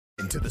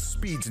to the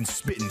Speeds and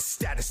Spittin'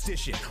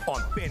 Statistician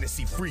on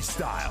Fantasy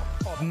Freestyle.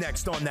 Up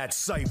next on that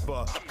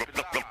cypher,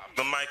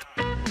 the mic.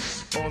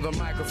 On the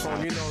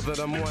microphone, you know that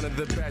I'm one of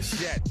the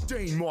best yet.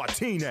 Dane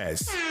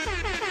Martinez.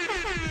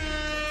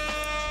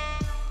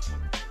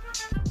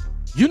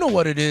 You know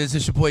what it is.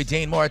 It's your boy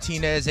Dane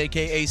Martinez,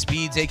 a.k.a.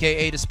 Speeds,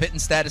 a.k.a. the Spittin'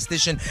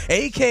 Statistician,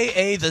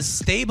 a.k.a. the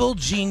Stable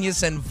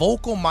Genius and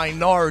Vocal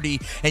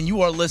Minority, and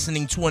you are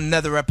listening to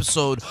another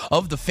episode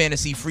of the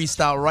Fantasy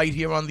Freestyle right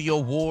here on the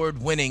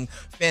award-winning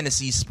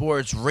Fantasy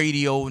Sports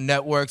Radio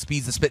Network.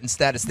 Speeds, the Spittin'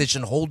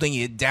 Statistician, holding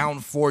it down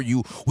for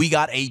you. We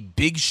got a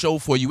big show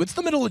for you. It's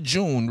the middle of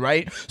June,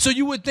 right? So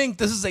you would think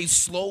this is a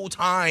slow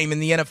time in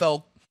the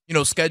NFL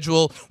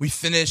schedule. We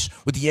finish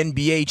with the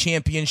NBA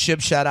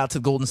championship. Shout out to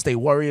Golden State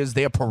Warriors.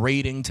 They are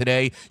parading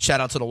today. Shout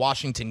out to the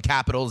Washington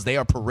Capitals. They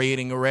are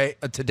parading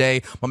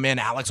today. My man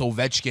Alex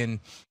Ovechkin,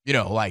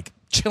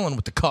 chilling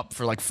with the cup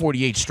for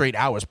 48 straight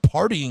hours,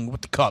 partying with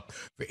the cup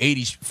for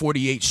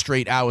 48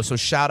 straight hours. So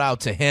shout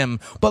out to him.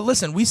 But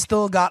listen, we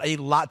still got a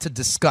lot to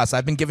discuss.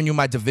 I've been giving you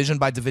my division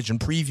by division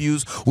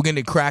previews. We're going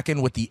to crack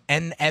in with the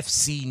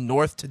NFC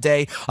North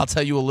today. I'll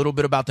tell you a little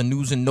bit about the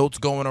news and notes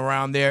going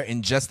around there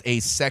in just a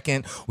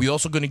second. We're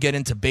also going to get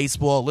into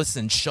baseball.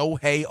 Listen,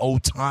 Shohei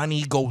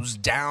Ohtani goes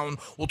down.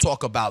 We'll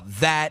talk about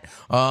that.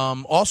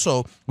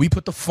 Also, we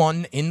put the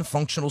fun in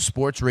functional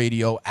sports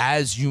radio.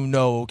 As you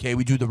know, okay,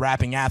 we do the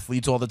rapping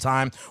athletes all the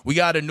time. We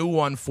got a new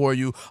one for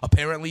you.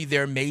 Apparently,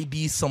 there may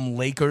be some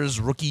Lakers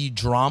rookie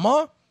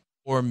drama,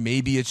 or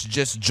maybe it's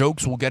just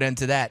jokes. We'll get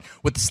into that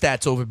with the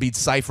Stats Over Beats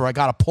Cypher. I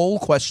got a poll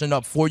question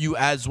up for you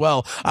as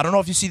well. I don't know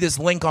if you see this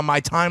link on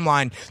my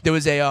timeline. There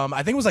was a,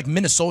 I think it was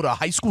Minnesota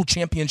high school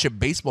championship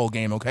baseball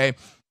game, okay?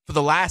 For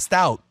the last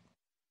out,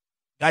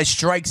 guy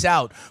strikes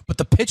out, but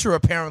the pitcher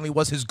apparently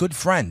was his good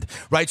friend,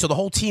 right? So the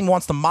whole team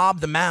wants to mob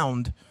the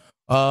mound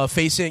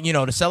facing,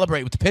 to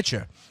celebrate with the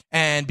pitcher.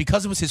 And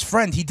because it was his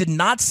friend, he did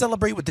not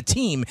celebrate with the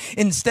team.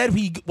 Instead,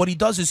 what he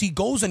does is he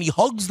goes and he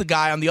hugs the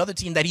guy on the other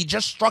team that he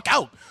just struck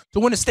out to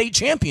win a state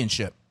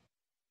championship.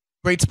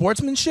 Great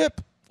sportsmanship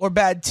or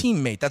bad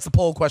teammate? That's the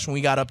poll question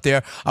we got up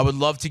there. I would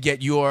love to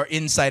get your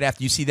insight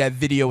after you see that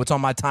video. It's on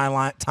my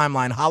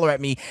timeline. Holler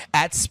at me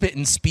at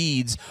Spittin'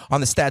 Speeds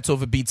on the Stats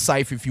Over Beats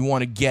Cypher if you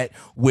want to get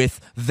with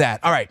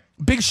that. All right.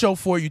 Big show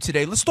for you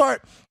today. Let's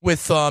start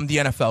with the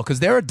NFL because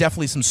there are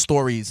definitely some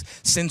stories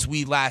since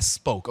we last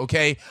spoke,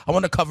 okay? I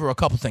want to cover a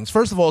couple things.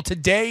 First of all,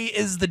 today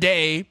is the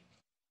day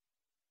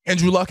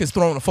Andrew Luck is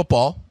throwing a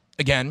football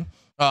again.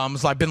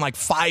 It's been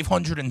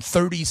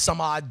 530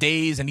 some odd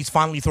days, and he's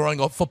finally throwing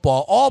a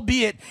football,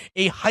 albeit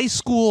a high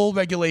school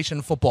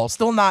regulation football.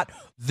 Still not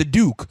the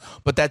Duke,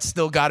 but that's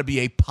still got to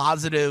be a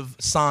positive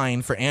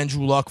sign for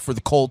Andrew Luck, for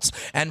the Colts,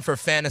 and for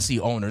fantasy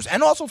owners.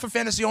 And also for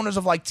fantasy owners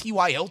of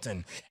T.Y.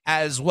 Hilton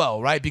as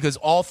well, right? Because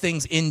all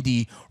things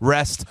Indy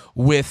rest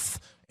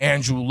with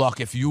Andrew Luck.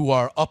 If you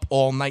are up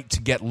all night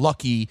to get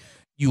lucky,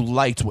 you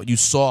liked what you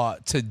saw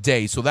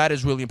today. So that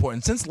is really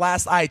important. Since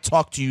last I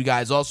talked to you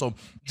guys also,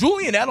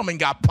 Julian Edelman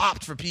got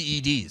popped for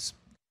PEDs.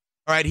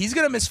 All right, he's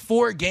going to miss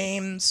 4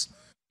 games,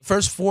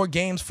 first 4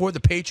 games for the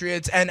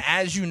Patriots. And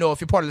as you know,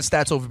 if you're part of the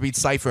Stats Over Beats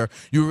Cypher,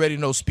 you already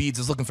know Speeds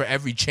is looking for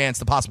every chance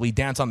to possibly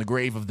dance on the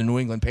grave of the New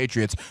England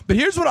Patriots. But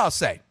here's what I'll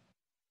say.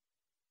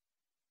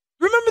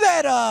 Remember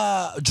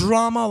that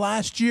drama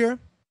last year?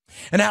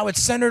 And how it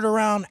centered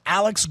around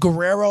Alex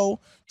Guerrero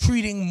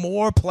treating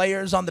more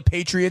players on the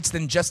Patriots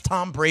than just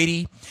Tom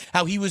Brady,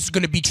 how he was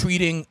going to be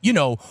treating,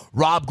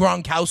 Rob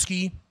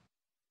Gronkowski,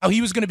 how he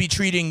was going to be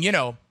treating,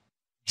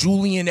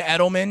 Julian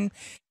Edelman,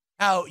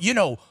 how,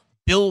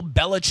 Bill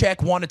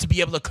Belichick wanted to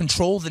be able to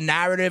control the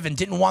narrative and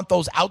didn't want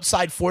those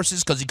outside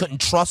forces because he couldn't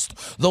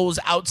trust those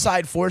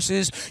outside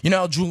forces.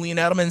 Julian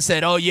Edelman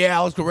said, oh, yeah,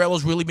 Alex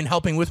Guerrero's really been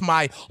helping with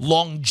my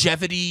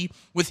longevity,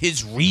 with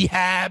his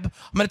rehab.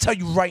 I'm going to tell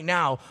you right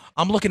now,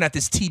 I'm looking at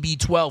this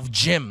TB12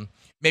 gym.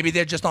 Maybe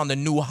they're just on the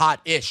new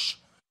hot-ish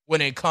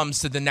when it comes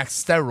to the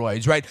next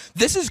steroids, right?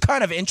 This is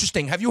kind of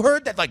interesting. Have you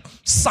heard that,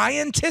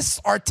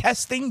 scientists are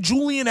testing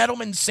Julian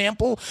Edelman's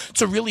sample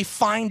to really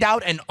find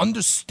out and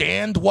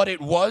understand what it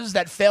was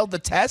that failed the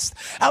test?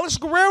 Alex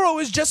Guerrero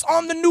is just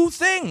on the new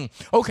thing,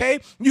 okay?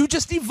 You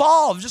just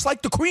evolved, just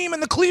like the cream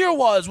and the clear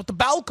was with the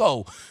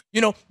Balco.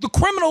 The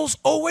criminals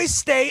always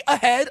stay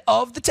ahead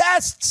of the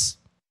tests.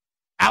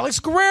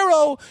 Alex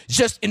Guerrero is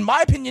just, in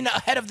my opinion,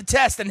 ahead of the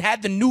test and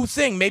had the new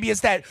thing. Maybe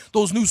it's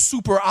those new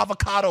super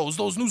avocados,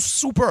 those new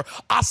super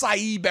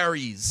acai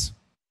berries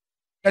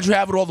that you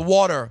have with all the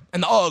water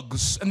and the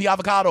Uggs and the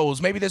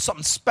avocados. Maybe there's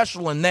something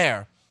special in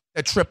there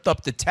that tripped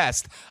up the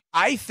test.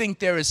 I think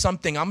there is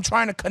something. I'm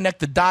trying to connect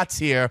the dots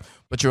here,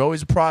 but you're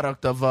always a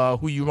product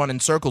of who you run in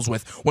circles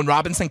with. When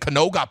Robinson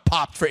Cano got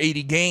popped for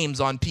 80 games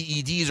on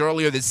PEDs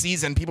earlier this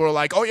season, people were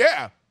like, oh,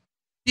 yeah,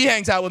 he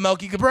hangs out with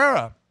Melky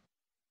Cabrera.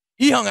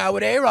 He hung out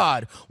with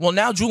A-Rod. Well,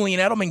 now Julian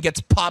Edelman gets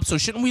popped, so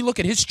shouldn't we look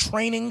at his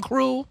training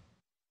crew?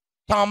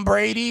 Tom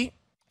Brady,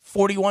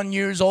 41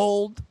 years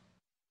old,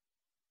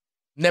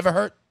 never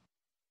hurt.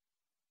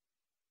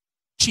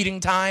 Cheating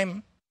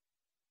time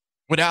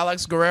with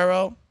Alex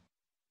Guerrero.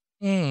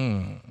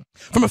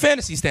 From a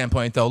fantasy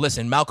standpoint, though,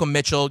 listen, Malcolm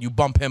Mitchell, you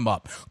bump him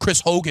up.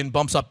 Chris Hogan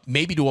bumps up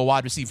maybe to a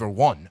wide receiver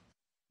 1.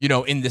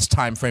 In this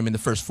time frame in the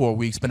first 4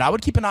 weeks. But I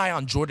would keep an eye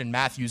on Jordan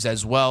Matthews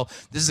as well.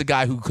 This is a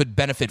guy who could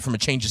benefit from a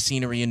change of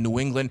scenery in New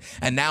England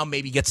and now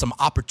maybe get some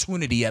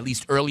opportunity, at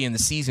least early in the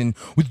season,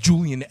 with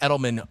Julian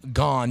Edelman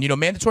gone.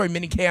 Mandatory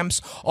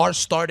minicamps are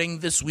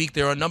starting this week.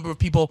 There are a number of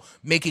people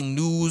making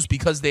news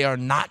because they are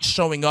not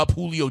showing up.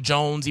 Julio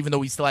Jones, even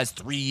though he still has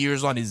 3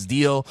 years on his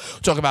deal.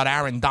 Talk about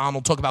Aaron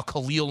Donald. Talk about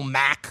Khalil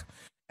Mack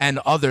and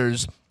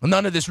others.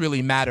 None of this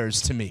really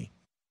matters to me.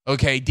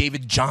 Okay,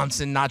 David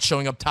Johnson not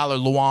showing up, Tyler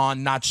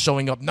Lewan not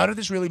showing up. None of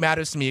this really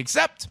matters to me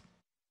except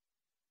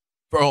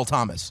for Earl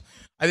Thomas.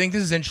 I think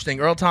this is interesting.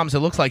 Earl Thomas, it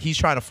looks like he's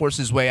trying to force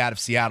his way out of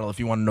Seattle,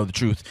 if you want to know the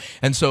truth.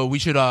 And so we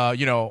should,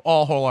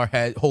 all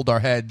hold our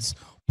heads,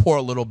 pour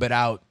a little bit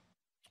out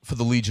for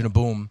the Legion of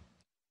Boom.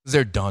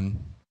 They're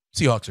done.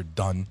 Seahawks are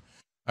done.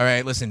 All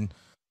right, listen,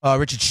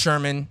 Richard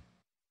Sherman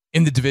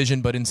in the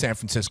division, but in San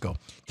Francisco.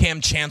 Cam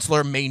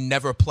Chancellor may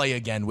never play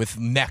again with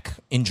neck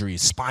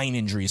injuries, spine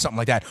injuries, something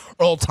like that.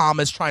 Earl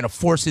Thomas trying to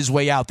force his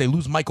way out. They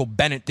lose Michael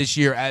Bennett this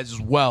year as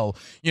well.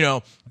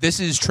 This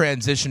is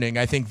transitioning.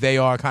 I think they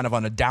are kind of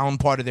on a down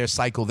part of their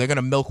cycle. They're going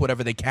to milk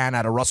whatever they can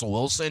out of Russell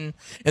Wilson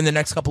in the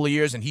next couple of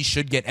years, and he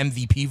should get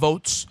MVP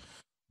votes.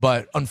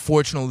 But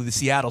unfortunately, the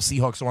Seattle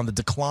Seahawks are on the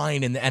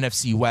decline in the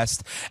NFC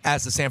West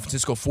as the San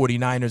Francisco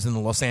 49ers and the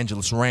Los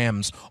Angeles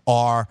Rams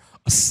are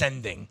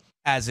ascending,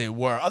 as it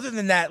were. Other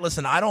than that,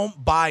 listen, I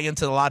don't buy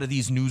into a lot of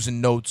these news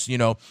and notes.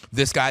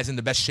 This guy's in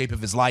the best shape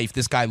of his life.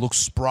 This guy looks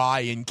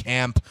spry in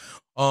camp.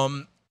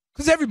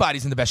 Because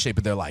everybody's in the best shape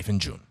of their life in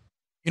June.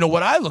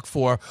 What I look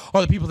for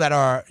are the people that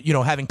are,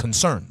 having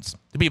concerns.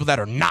 The people that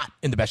are not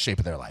in the best shape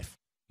of their life.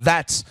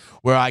 That's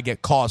where I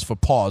get cause for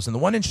pause. And the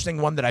one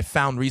interesting one that I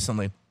found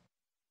recently,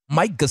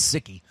 Mike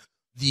Gesicki,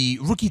 the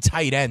rookie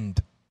tight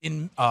end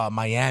in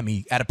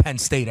Miami at a Penn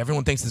State.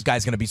 Everyone thinks this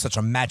guy's going to be such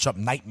a matchup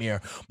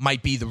nightmare.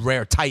 Might be the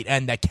rare tight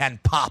end that can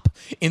pop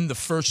in the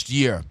first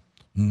year.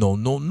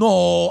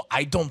 No.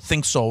 I don't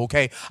think so,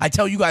 okay? I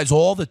tell you guys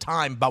all the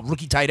time about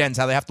rookie tight ends,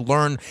 how they have to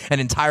learn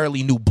an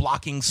entirely new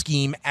blocking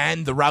scheme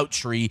and the route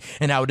tree,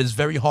 and how it is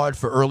very hard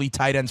for early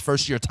tight ends,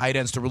 first-year tight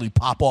ends to really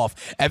pop off.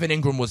 Evan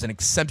Ingram was an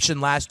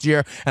exception last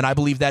year, and I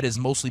believe that is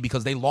mostly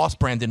because they lost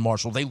Brandon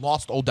Marshall. They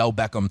lost Odell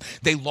Beckham.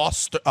 They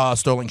lost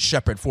Sterling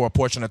Shepard for a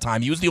portion of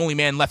time. He was the only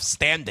man left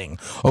standing,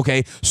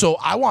 okay? So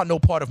I want no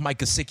part of Mike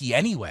Gesicki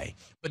anyway.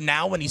 But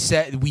now when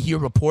we hear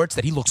reports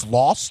that he looks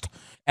lost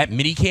at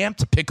minicamp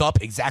to pick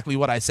up exactly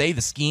what I say,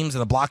 the schemes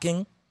and the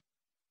blocking,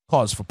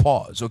 cause for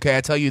pause, okay?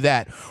 I tell you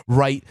that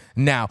right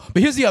now.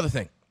 But here's the other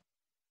thing.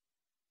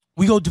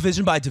 We go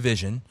division by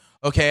division,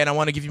 okay, and I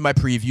want to give you my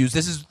previews.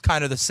 This is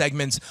kind of the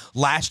segments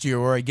last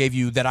year where I gave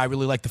you that I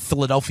really like the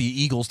Philadelphia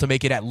Eagles to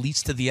make it at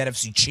least to the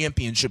NFC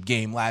Championship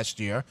game last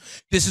year.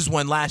 This is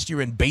when last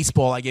year in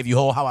baseball I gave you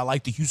how I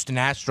like the Houston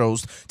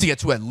Astros to get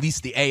to at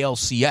least the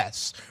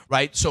ALCS,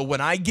 right? So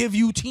when I give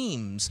you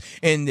teams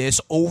in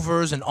this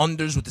overs and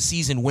unders with the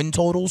season win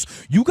totals,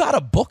 you got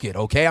to book it,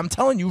 okay? I'm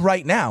telling you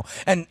right now.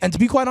 And to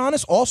be quite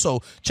honest,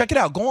 also, check it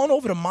out. Go on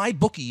over to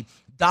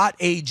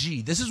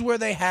mybookie.ag. This is where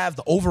they have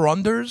the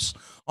over-unders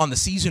on the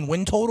season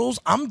win totals.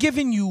 I'm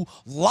giving you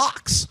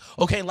locks.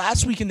 Okay,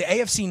 last week in the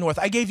AFC North,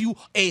 I gave you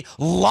a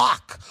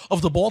lock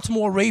of the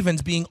Baltimore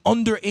Ravens being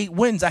under 8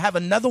 wins. I have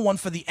another one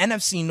for the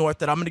NFC North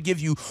that I'm going to give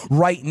you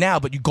right now.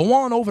 But you go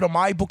on over to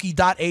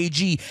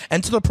mybookie.ag,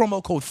 enter the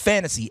promo code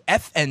FANTASY,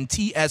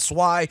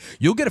 FNTSY.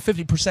 You'll get a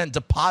 50%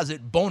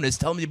 deposit bonus.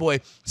 Tell me your boy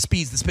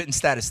Speeds, the Spitting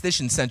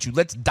Statistician, sent you.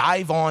 Let's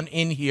dive on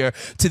in here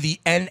to the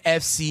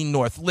NFC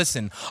North.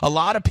 Listen, a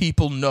lot of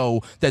people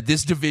know that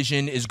this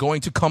division is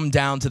going to come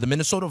down to the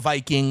Minnesota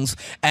Vikings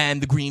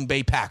and the Green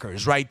Bay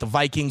Packers, right? The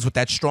Vikings with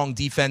that strong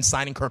defense,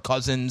 signing Kirk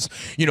Cousins,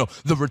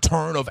 the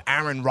return of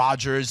Aaron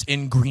Rodgers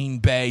in Green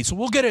Bay. So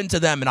we'll get into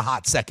them in a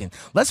hot second.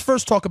 Let's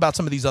first talk about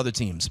some of these other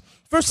teams.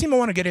 First team I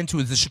want to get into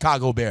is the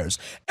Chicago Bears.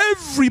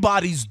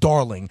 Everybody's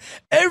darling.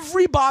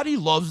 Everybody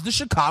loves the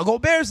Chicago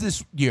Bears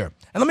this year.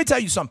 And let me tell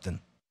you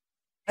something.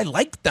 I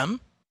like them,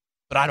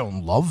 but I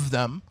don't love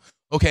them.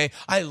 Okay,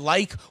 I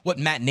like what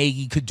Matt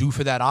Nagy could do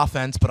for that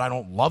offense, but I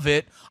don't love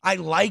it. I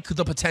like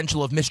the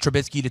potential of Mitch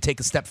Trubisky to take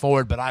a step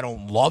forward, but I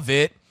don't love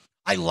it.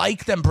 I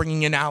like them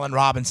bringing in Allen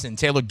Robinson,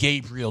 Taylor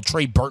Gabriel,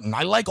 Trey Burton.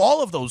 I like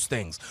all of those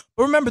things.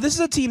 But remember, this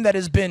is a team that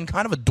has been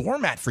kind of a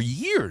doormat for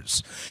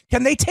years.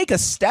 Can they take a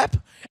step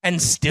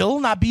and still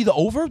not be the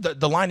over?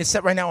 The line is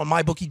set right now on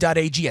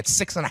mybookie.ag at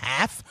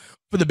 6.5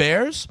 for the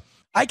Bears.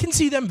 I can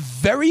see them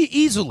very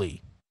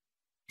easily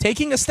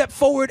taking a step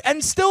forward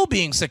and still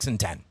being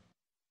 6-10.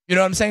 You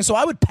know what I'm saying? So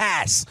I would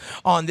pass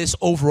on this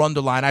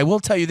over-under line. I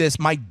will tell you this.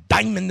 My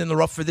diamond in the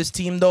rough for this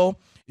team, though,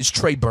 is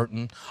Trey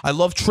Burton. I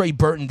love Trey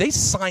Burton. They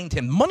signed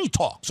him. Money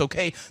talks,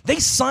 okay? They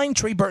signed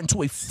Trey Burton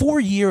to a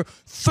 4-year,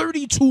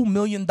 $32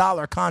 million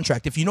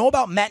contract. If you know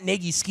about Matt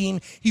Nagy's scheme,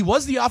 he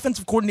was the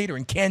offensive coordinator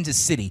in Kansas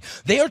City.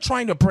 They are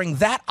trying to bring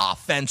that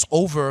offense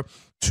over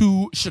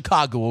to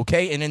Chicago,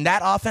 okay? And in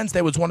that offense,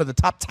 there was one of the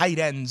top tight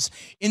ends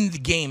in the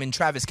game in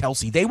Travis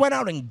Kelce. They went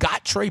out and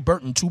got Trey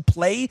Burton to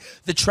play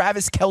the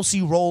Travis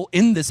Kelce role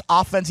in this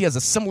offense. He has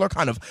a similar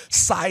kind of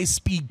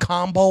size-speed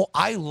combo.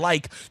 I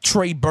like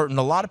Trey Burton.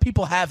 A lot of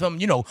people have him,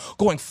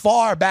 going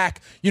far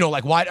back,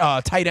 like wide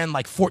tight end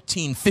like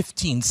 14,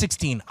 15,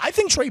 16. I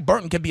think Trey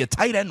Burton can be a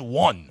tight end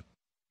 1.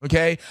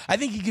 Okay, I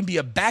think he can be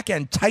a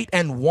back-end tight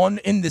end 1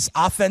 in this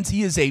offense.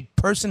 He is a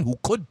person who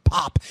could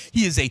pop.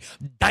 He is a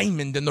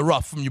diamond in the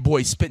rough from your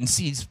boy Spitting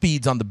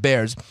Speeds on the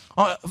Bears.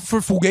 For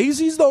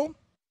Fugazis, though,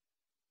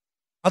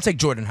 I'll take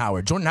Jordan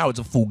Howard. Jordan Howard's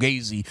a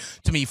Fugazi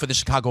to me for the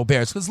Chicago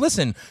Bears. Because,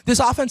 listen,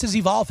 this offense is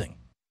evolving.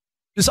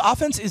 This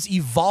offense is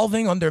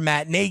evolving under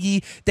Matt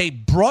Nagy. They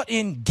brought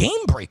in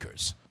game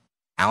breakers.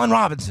 Allen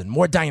Robinson,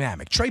 more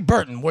dynamic. Trey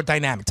Burton, more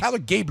dynamic. Tyler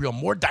Gabriel,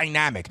 more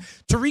dynamic.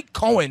 Tariq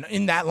Cohen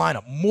in that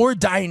lineup, more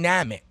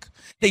dynamic.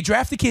 They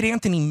drafted kid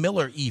Anthony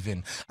Miller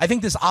even. I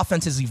think this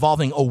offense is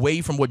evolving away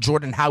from what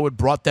Jordan Howard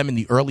brought them in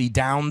the early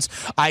downs.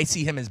 I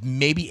see him as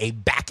maybe a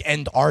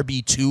back-end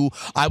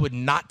RB2. I would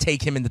not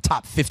take him in the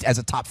top 50 as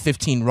a top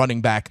 15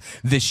 running back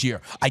this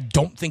year. I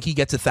don't think he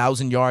gets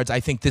 1,000 yards. I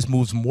think this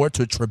moves more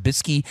to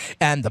Trubisky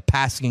and the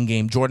passing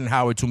game. Jordan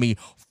Howard, to me,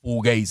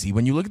 fugazi.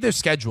 When you look at their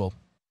schedule,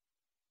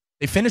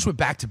 they finish with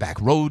back-to-back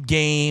road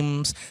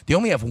games. They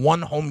only have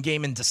one home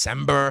game in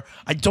December.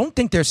 I don't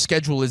think their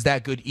schedule is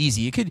that good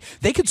easy.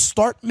 They could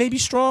start maybe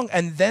strong,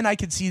 and then I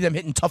could see them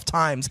hitting tough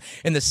times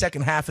in the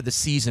second half of the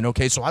season,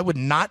 okay? So I would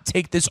not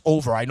take this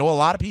over. I know a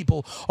lot of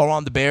people are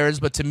on the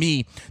Bears, but to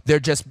me, they're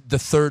just the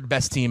third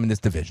best team in this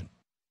division.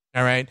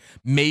 All right?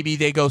 Maybe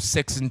they go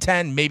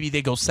 6-10. Maybe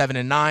they go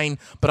 7-9,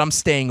 but I'm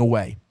staying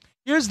away.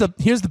 Here's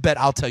the bet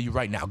I'll tell you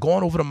right now. Go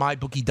on over to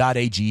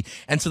mybookie.ag,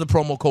 enter the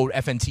promo code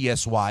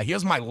FNTSY.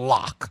 Here's my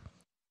lock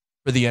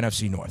for the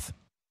NFC North.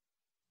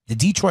 The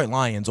Detroit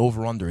Lions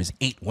over-under is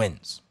 8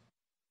 wins.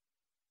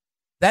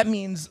 That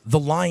means the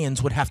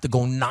Lions would have to go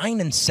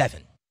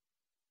 9-7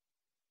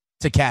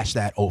 to cash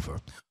that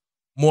over.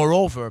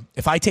 Moreover,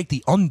 if I take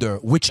the under,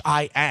 which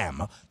I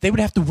am, they would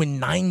have to win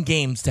 9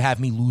 games to have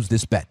me lose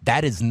this bet.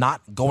 That is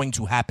not going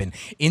to happen.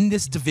 In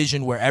this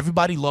division where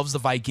everybody loves the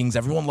Vikings,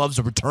 everyone loves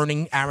the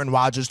returning Aaron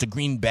Rodgers to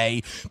Green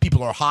Bay,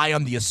 people are high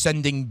on the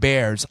ascending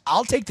Bears,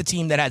 I'll take the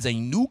team that has a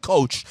new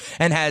coach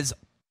and has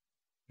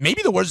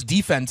maybe the worst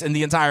defense in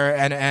the entire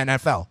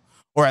NFL.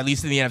 Or at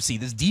least in the NFC.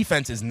 This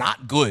defense is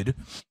not good,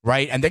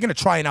 right? And they're going to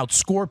try and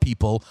outscore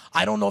people.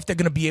 I don't know if they're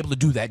going to be able to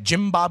do that.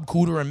 Jim Bob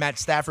Cooter and Matt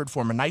Stafford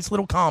form a nice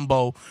little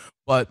combo,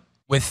 but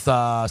with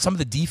some of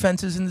the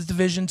defenses in this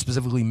division,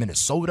 specifically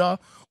Minnesota,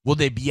 will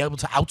they be able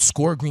to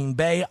outscore Green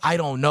Bay? I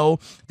don't know.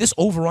 This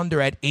over-under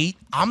at 8,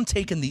 I'm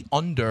taking the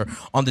under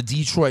on the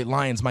Detroit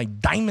Lions. My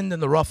diamond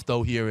in the rough,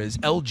 though, here is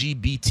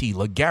LGBT,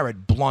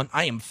 LeGarrette Blount.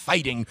 I am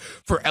fighting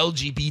for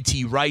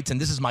LGBT rights, and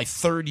this is my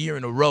 3rd year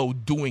in a row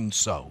doing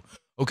so.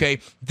 Okay,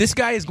 this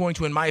guy is going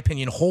to, in my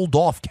opinion, hold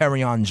off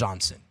Kerryon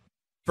Johnson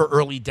for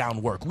early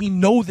down work. We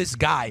know this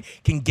guy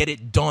can get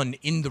it done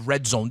in the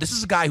red zone. This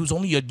is a guy who's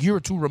only a year or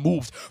two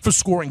removed for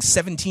scoring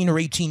 17 or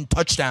 18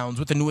 touchdowns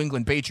with the New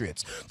England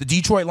Patriots. The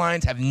Detroit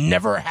Lions have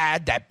never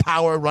had that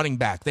power running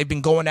back. They've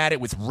been going at it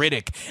with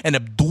Riddick and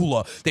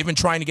Abdullah. They've been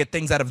trying to get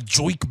things out of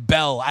Joik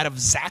Bell, out of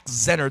Zach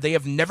Zenner. They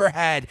have never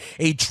had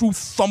a true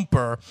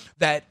thumper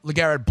that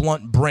LeGarrette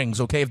Blount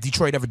brings, okay? If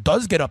Detroit ever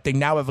does get up, they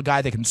now have a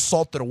guy that can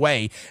salt it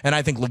away, and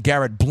I think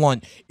LeGarrette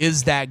Blount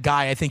is that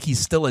guy. I think he's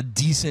still a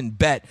decent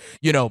bet.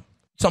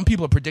 Some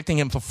people are predicting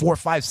him for 4,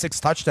 5, 6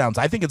 touchdowns.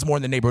 I think it's more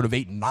in the neighborhood of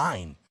 8 and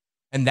 9,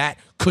 and that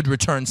could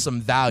return some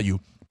value.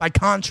 By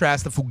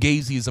contrast, the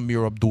Fugazi is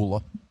Amir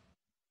Abdullah.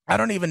 I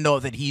don't even know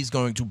that he's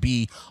going to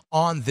be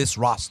on this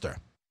roster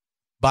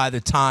by the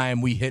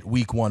time we hit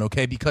week 1,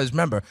 okay? Because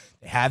remember,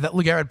 they have that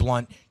LeGarrette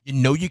Blount.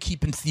 You're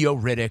keeping Theo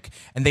Riddick,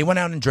 and they went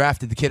out and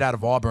drafted the kid out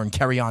of Auburn,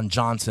 Kerryon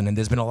Johnson, and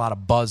there's been a lot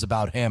of buzz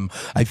about him.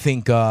 I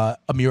think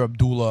Amir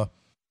Abdullah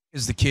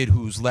is the kid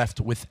who's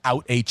left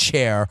without a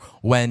chair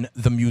when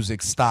the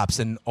music stops.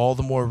 And all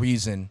the more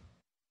reason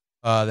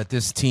that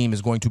this team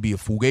is going to be a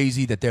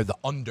fugazi, that they're the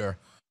under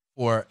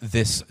for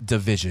this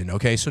division.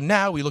 Okay, so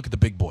now we look at the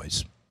big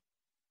boys.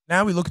 When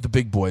I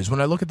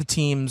look at the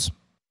teams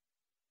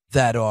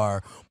that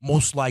are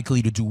most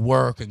likely to do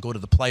work and go to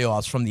the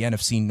playoffs from the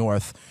NFC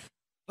North,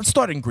 let's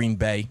start in Green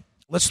Bay.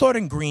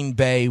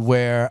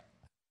 Where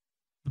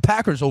the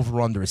Packers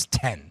over-under is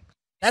 10.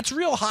 That's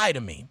real high to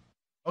me.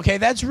 Okay,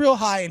 that's real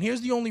high, and here's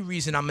the only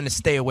reason I'm going to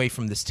stay away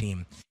from this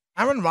team.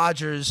 Aaron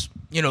Rodgers,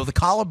 the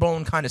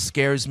collarbone kind of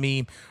scares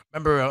me.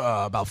 Remember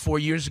about 4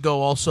 years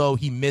ago also,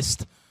 he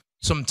missed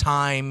some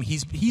time.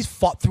 He's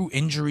fought through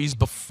injuries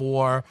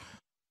before.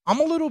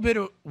 I'm a little bit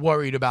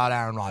worried about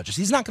Aaron Rodgers.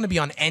 He's not going to be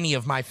on any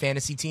of my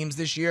fantasy teams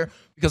this year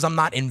because I'm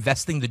not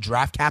investing the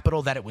draft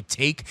capital that it would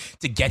take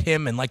to get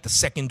him in like the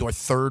 2nd or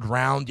 3rd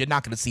round. You're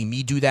not going to see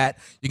me do that.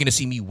 You're going to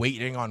see me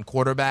waiting on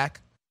quarterback.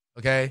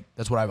 Okay,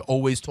 that's what I've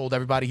always told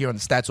everybody here on the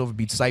Stats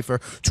Overbeat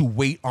Cypher, to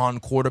wait on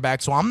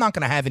quarterback. So I'm not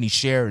going to have any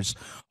shares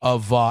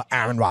of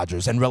Aaron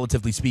Rodgers. And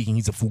relatively speaking,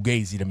 he's a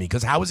fugazi to me.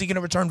 Because how is he going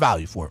to return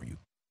value for you?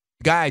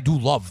 The guy I do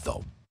love,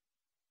 though,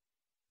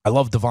 I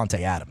love Davante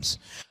Adams.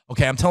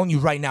 Okay, I'm telling you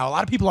right now, a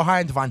lot of people are high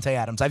on Davante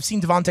Adams. I've seen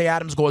Davante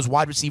Adams go as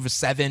wide receiver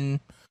 7,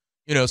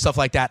 stuff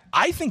like that.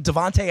 I think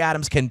Davante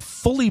Adams can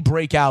fully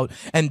break out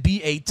and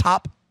be a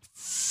top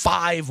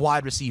 5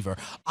 wide receiver.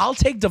 I'll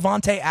take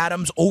Davante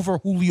Adams over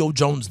Julio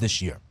Jones this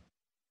year.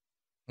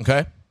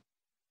 Okay?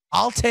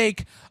 I'll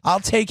take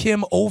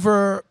him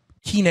over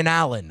Keenan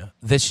Allen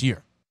this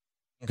year.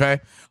 Okay?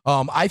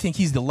 I think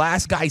he's the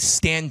last guy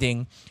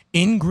standing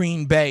in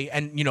Green Bay.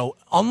 And,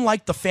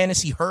 unlike the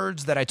fantasy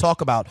herds that I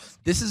talk about,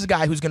 this is a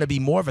guy who's going to be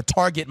more of a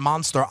target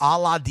monster a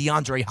la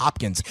DeAndre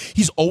Hopkins.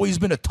 He's always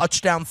been a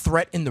touchdown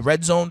threat in the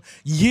red zone.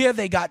 Yeah,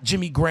 they got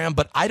Jimmy Graham,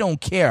 but I don't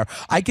care.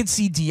 I could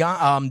see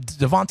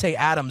Davante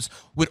Adams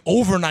with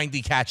over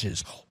 90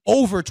 catches,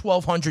 over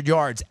 1,200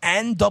 yards,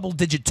 and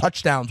double-digit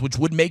touchdowns, which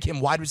would make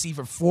him wide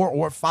receiver 4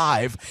 or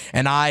 5.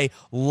 And I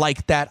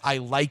like that. I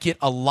like it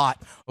a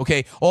lot.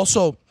 Okay,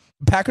 also,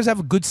 Packers have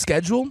a good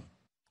schedule,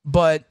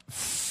 but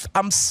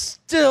I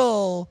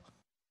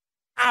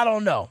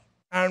don't know.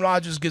 Aaron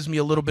Rodgers gives me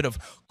a little bit of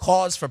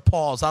cause for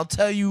pause. I'll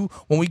tell you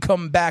when we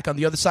come back on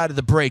the other side of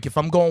the break if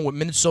I'm going with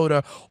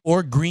Minnesota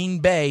or Green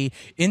Bay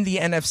in the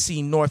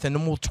NFC North, and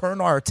then we'll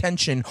turn our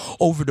attention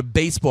over to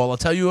baseball. I'll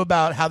tell you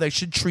about how they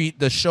should treat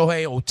the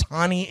Shohei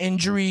Ohtani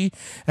injury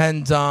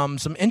and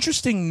some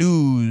interesting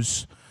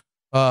news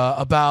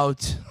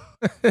about,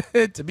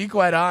 to be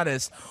quite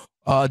honest,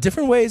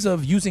 different ways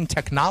of using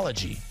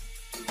technology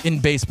in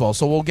baseball.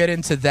 So we'll get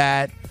into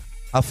that.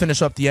 I'll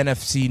finish up the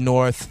NFC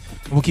North.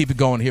 We'll keep it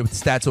going here with the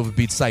Stats Over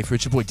Beats Cypher.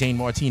 It's your boy Dane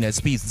Martinez,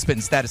 Speeds, the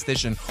Spittin'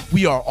 Statistician.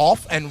 We are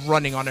off and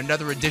running on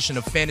another edition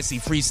of Fantasy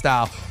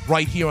Freestyle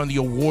right here on the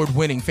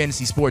award-winning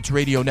Fantasy Sports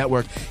Radio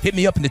Network. Hit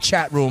me up in the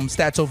chat room,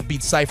 Stats Over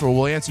Beats Cypher.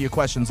 We'll answer your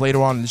questions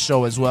later on in the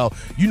show as well.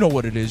 You know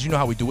what it is. You know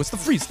how we do. It's the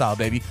freestyle,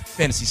 baby.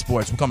 Fantasy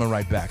Sports. We're coming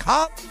right back.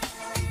 Huh?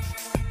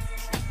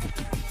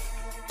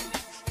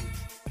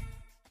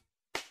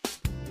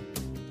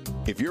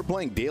 If you're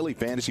playing daily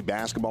fantasy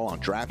basketball on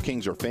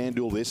DraftKings or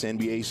FanDuel this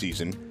NBA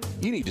season,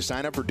 you need to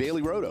sign up for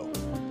Daily Roto.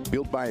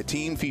 Built by a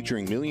team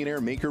featuring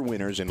millionaire maker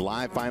winners and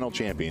live final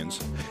champions,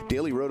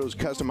 Daily Roto's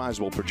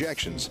customizable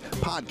projections,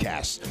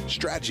 podcasts,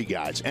 strategy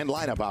guides, and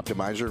lineup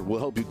optimizer will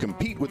help you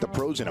compete with the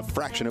pros in a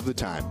fraction of the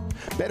time.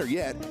 Better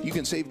yet, you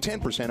can save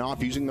 10%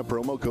 off using the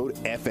promo code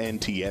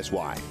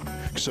FNTSY.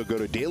 So go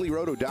to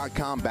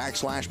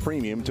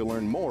dailyroto.com/premium to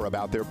learn more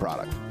about their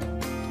product.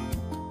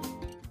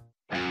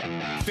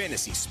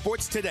 Fantasy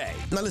Sports Today.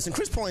 Now listen,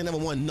 Chris Paul ain't never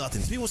won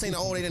nothing. People saying,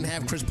 oh, they didn't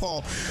have Chris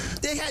Paul.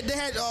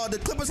 The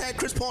Clippers had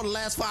Chris Paul the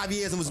last 5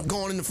 years and was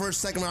going in the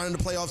first, second round in the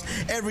playoffs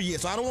every year.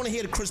 So I don't want to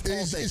hear the Chris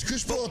Paul thing. Is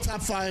Chris Paul a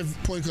top 5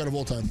 point guard of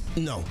all time?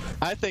 No.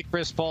 I think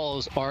Chris Paul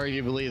is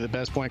arguably the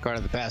best point guard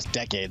of the past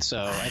decade.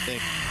 So I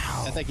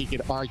think he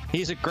could argue.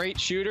 He's a great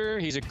shooter.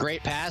 He's a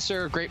great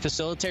passer, great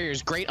facilitator.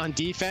 He's great on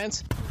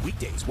defense.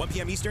 Weekdays, 1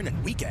 p.m. Eastern,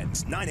 and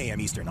weekends, 9 a.m.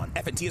 Eastern on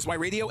FNTSY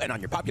Radio and on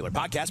your popular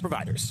podcast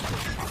providers.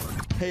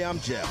 Hey, I'm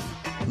Jeff.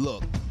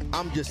 Look,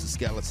 I'm just a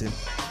skeleton.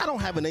 I don't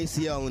have an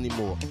ACL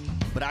anymore,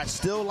 but I'd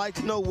still like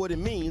to know what it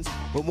means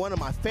when one of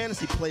my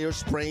fantasy players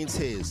sprains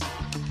his.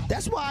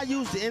 That's why I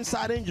use the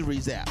Inside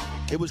Injuries app.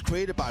 It was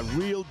created by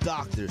real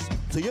doctors,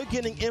 so you're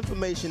getting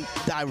information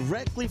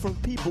directly from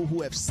people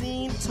who have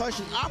seen,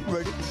 touched, and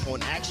operated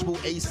on actual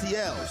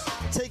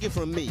ACLs. Take it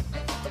from me,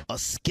 a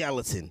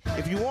skeleton.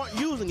 If you aren't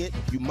using it,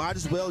 you might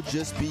as well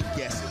just be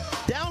guessing.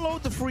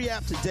 Download the free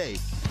app today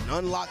and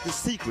unlock the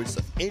secrets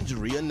of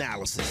injury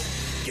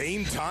analysis.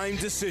 Game time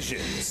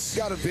decisions.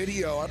 Got a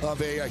video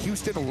of a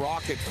Houston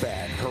Rocket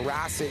fan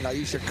harassing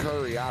Ayesha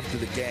Curry after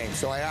the game.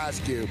 So I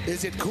ask you,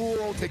 is it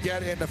cool to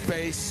get in the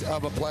face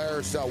of a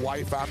player's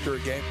wife after a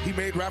game? He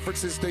made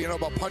references to,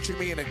 about punching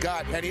me in the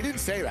gut, and he didn't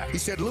say that. He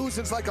said,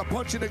 losing's like a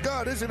punch in the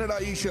gut, isn't it,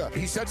 Ayesha?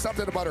 He said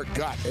something about her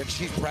gut, and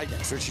she's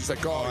pregnant. So she's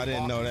like, I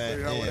didn't know that.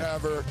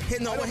 Whatever. I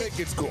don't think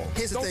it's cool.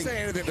 Don't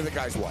say anything to the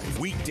guy's wife.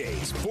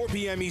 Weekdays, 4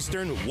 p.m.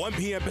 Eastern, 1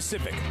 p.m.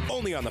 Pacific,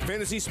 only on the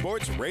Fantasy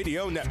Sports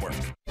Radio Network.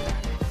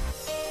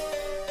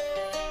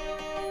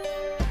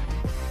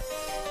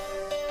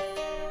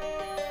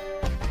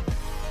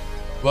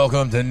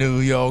 Welcome to New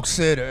York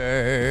City.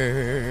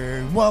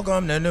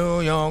 Welcome to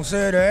New York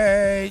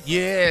City.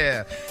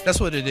 Yeah,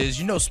 that's what it is.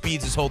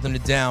 Speeds is holding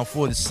it down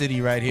for the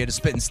city right here, the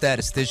Spittin'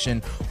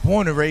 Statistician,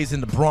 born and raised in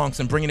the Bronx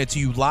and bringing it to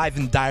you live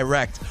and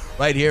direct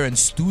right here in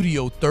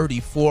Studio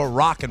 34,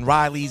 Rock and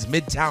Riley's,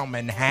 Midtown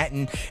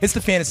Manhattan. It's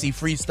the Fantasy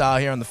Freestyle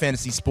here on the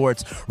Fantasy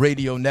Sports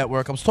Radio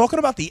Network. I was talking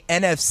about the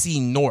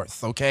NFC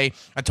North, okay?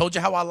 I told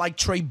you how I like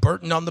Trey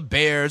Burton on the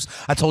Bears.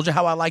 I told you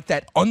how I like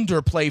that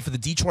underplay for the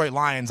Detroit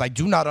Lions. I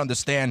do not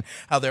understand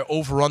how their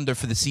over-under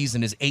for the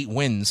season is 8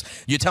 wins.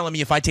 You're telling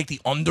me if I take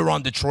the under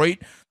on Detroit,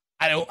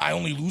 I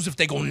only lose if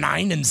they go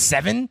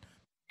 9-7?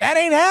 That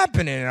ain't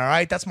happening, all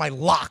right? That's my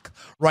lock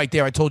right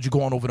there. I told you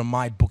go on over to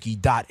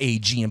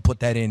mybookie.ag and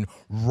put that in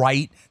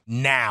right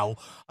now.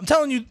 I'm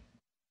telling you,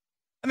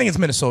 I think it's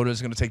Minnesota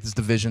is going to take this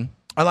division.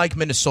 I like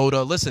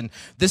Minnesota. Listen,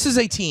 this is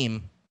a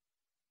team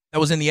that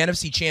was in the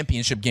NFC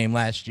Championship game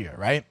last year,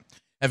 right?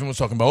 Everyone's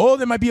talking about,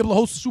 they might be able to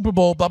host the Super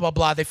Bowl, blah, blah,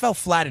 blah. They fell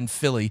flat in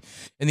Philly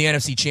in the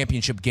NFC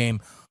Championship game.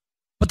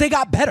 they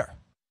got better.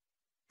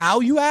 How,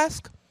 you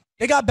ask?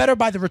 They got better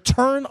by the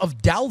return of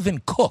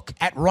Dalvin Cook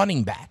at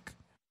running back.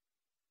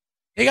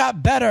 They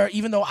got better,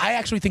 even though I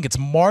actually think it's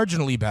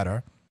marginally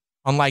better,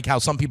 unlike how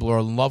some people are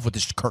in love with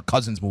this Kirk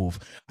Cousins move.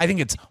 I think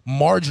it's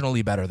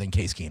marginally better than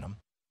Case Keenum,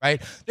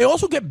 right? They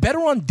also get better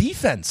on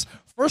defense.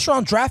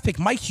 First-round draft pick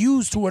Mike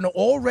Hughes to an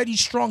already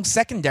strong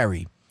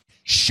secondary.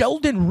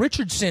 Sheldon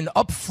Richardson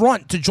up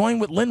front to join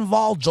with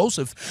Linval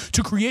Joseph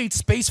to create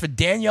space for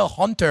Danielle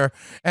Hunter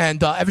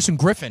and Everson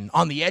Griffin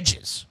on the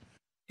edges.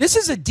 This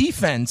is a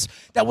defense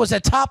that was a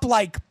top,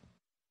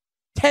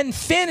 10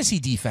 fantasy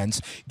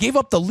defense, gave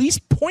up the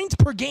least points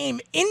per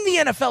game in the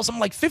NFL, something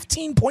like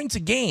 15 points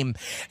a game,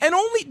 and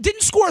only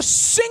didn't score a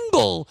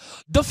single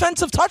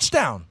defensive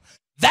touchdown.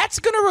 That's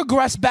going to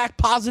regress back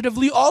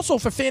positively also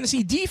for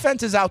fantasy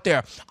defenses out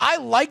there. I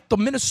like the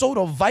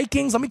Minnesota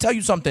Vikings. Let me tell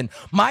you something.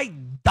 My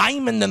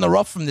diamond in the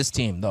rough from this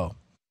team, though,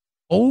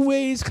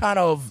 always kind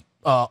of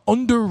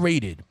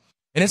underrated.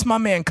 And it's my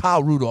man,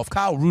 Kyle Rudolph.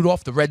 Kyle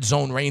Rudolph, the red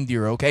zone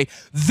reindeer, okay?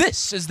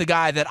 This is the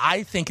guy that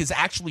I think is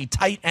actually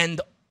tight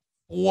end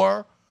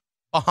 4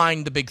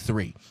 behind the big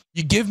 3.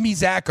 You give me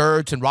Zach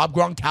Ertz and Rob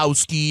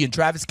Gronkowski and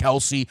Travis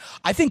Kelce.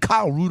 I think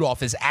Kyle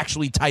Rudolph is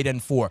actually tight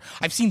end 4.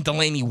 I've seen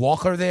Delaney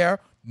Walker there.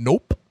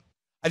 Nope.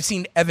 I've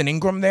seen Evan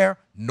Ingram there.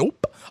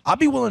 Nope. I'll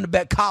be willing to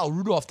bet Kyle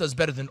Rudolph does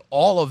better than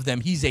all of them.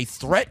 He's a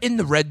threat in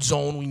the red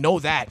zone. We know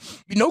that.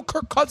 We know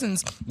Kirk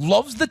Cousins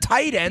loves the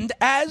tight end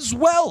as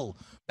well.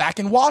 Back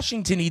in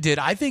Washington, he did.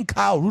 I think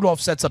Kyle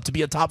Rudolph sets up to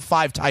be a top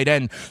 5 tight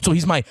end, so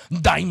he's my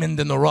diamond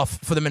in the rough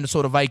for the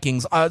Minnesota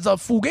Vikings. As a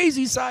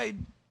Fugazi side,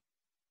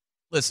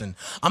 listen,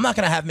 I'm not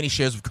going to have many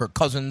shares of Kirk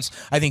Cousins.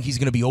 I think he's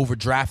going to be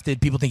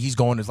overdrafted. People think he's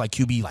going as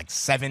QB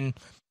 7.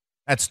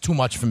 That's too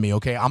much for me,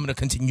 okay? I'm going to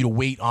continue to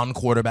wait on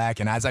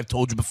quarterback, and as I've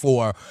told you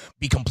before,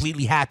 be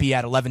completely happy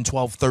at 11,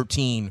 12,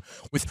 13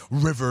 with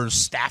Rivers,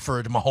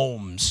 Stafford,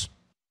 Mahomes.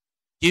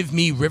 Give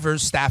me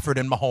Rivers, Stafford,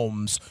 and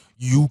Mahomes.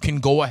 You can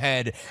go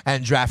ahead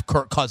and draft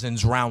Kirk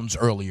Cousins rounds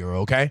earlier,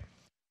 okay?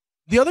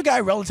 The other guy,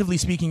 relatively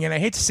speaking, and I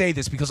hate to say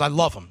this because I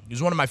love him. He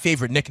was one of my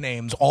favorite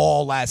nicknames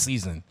all last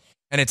season,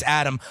 and it's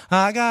Adam.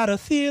 I got a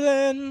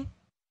feeling.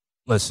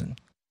 Listen,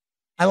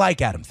 I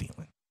like Adam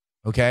Thielen,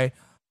 okay?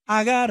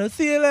 I got a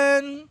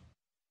feeling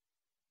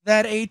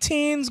that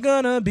 18's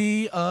gonna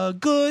be a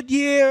good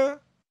year.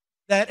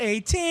 That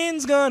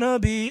 18's gonna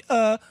be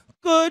a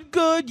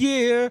good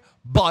year.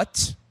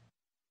 But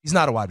he's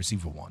not a wide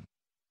receiver 1.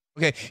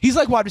 Okay, he's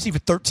like wide receiver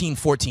 13,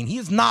 14. He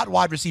is not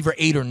wide receiver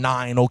 8 or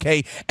 9,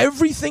 okay?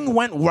 Everything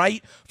went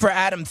right for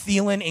Adam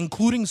Thielen,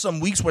 including some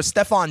weeks where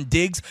Stephon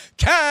Diggs,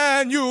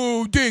 can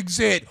you Diggs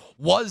it,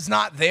 was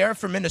not there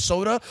for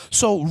Minnesota.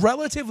 So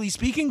relatively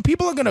speaking,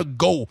 people are going to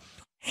go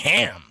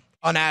ham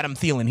on Adam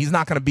Thielen. He's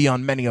not going to be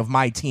on many of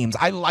my teams.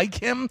 I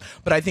like him,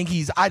 but I think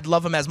I'd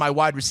love him as my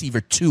wide receiver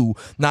 2,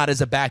 not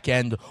as a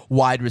back-end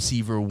wide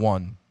receiver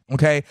 1.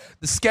 Okay,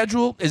 the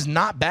schedule is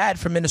not bad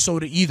for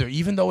Minnesota either,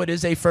 even though it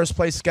is a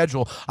first-place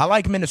schedule. I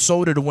like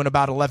Minnesota to win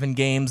about 11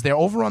 games. Their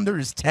over-under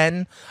is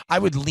 10. I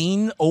would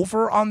lean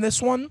over on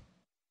this one,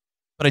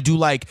 but I do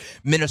like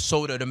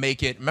Minnesota to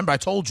make it. Remember, I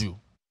told you,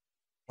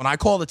 when I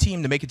call the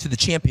team to make it to the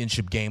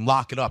championship game,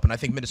 lock it up, and I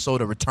think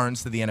Minnesota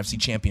returns to the NFC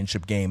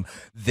championship game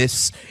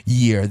this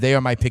year. They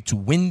are my pick to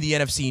win the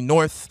NFC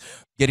North.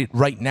 Get it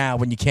right now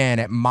when you can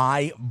at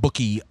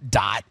mybookie.ag.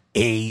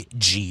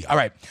 All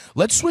right,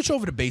 let's switch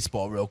over to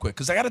baseball real quick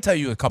because I got to tell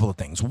you a couple of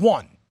things.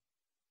 One,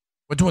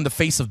 we're doing the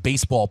Face of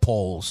Baseball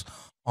polls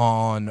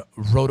on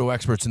Roto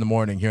Experts in the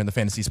morning here in the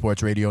Fantasy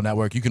Sports Radio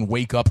Network. You can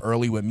wake up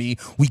early with me.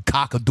 We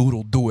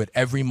cock-a-doodle do it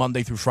every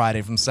Monday through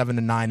Friday from 7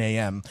 to 9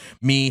 a.m.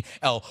 Me,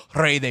 El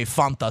Rey de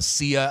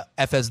Fantasia,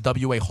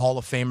 FSWA Hall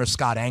of Famer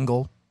Scott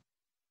Engel.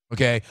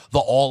 Okay, the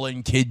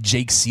all-in kid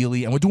Jake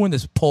Seeley. And we're doing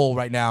this poll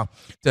right now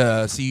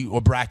to see, or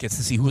brackets,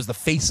 to see who is the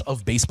face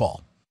of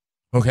baseball.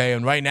 Okay,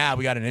 and right now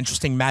we got an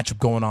interesting matchup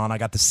going on. I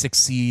got the 6th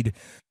seed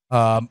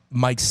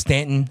Mike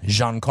Stanton,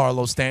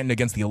 Giancarlo Stanton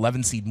against the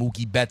 11 seed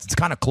Mookie Betts. It's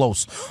kind of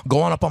close. Go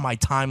on up on my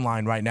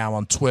timeline right now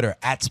on Twitter,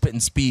 at Spittin'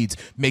 Speeds.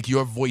 Make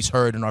your voice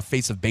heard in our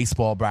Face of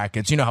Baseball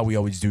brackets. You know how we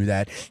always do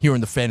that. Here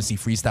in the Fantasy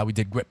Freestyle, we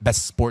did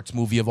best sports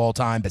movie of all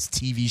time, best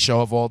TV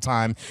show of all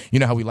time. You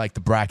know how we like the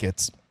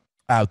brackets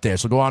out there.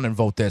 So go on and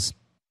vote this.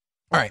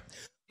 All right.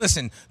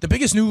 Listen, the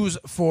biggest news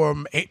for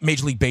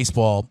Major League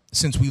Baseball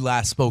since we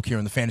last spoke here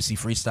in the Fantasy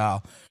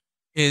Freestyle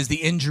is the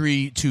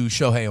injury to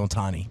Shohei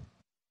Ohtani.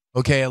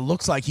 Okay, it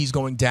looks like he's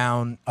going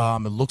down.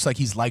 It looks like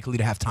he's likely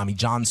to have Tommy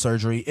John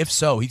surgery. If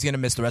so, he's going to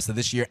miss the rest of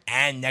this year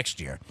and next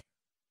year.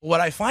 What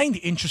I find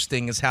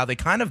interesting is how they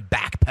kind of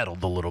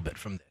backpedaled a little bit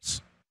from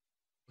this.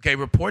 Okay,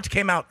 reports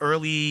came out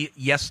early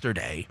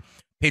yesterday.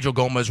 Pedro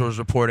Gomez was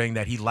reporting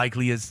that he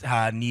likely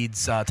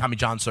needs Tommy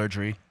John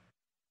surgery,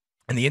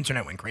 and the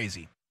internet went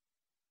crazy.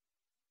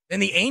 Then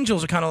the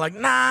Angels are kind of like,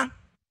 nah,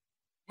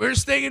 we're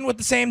staying with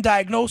the same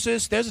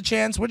diagnosis. There's a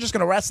chance we're just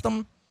going to rest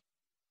him.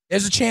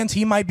 There's a chance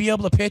he might be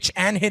able to pitch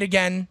and hit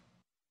again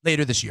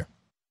later this year.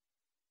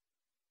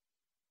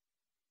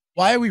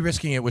 Why are we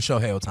risking it with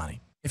Shohei Ohtani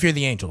if you're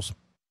the Angels?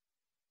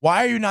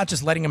 Why are you not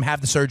just letting him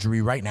have the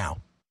surgery right now?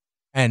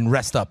 and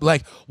rest up.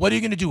 Like, what are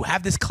you going to do?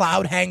 Have this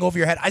cloud hang over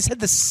your head? I said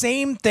the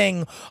same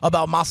thing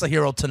about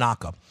Masahiro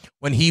Tanaka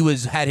when he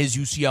had his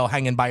UCL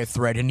hanging by a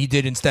thread, and he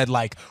did instead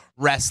like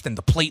rest and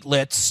the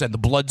platelets and the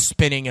blood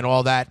spinning and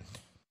all that.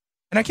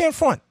 And I can't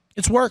front.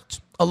 It's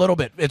worked a little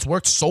bit. It's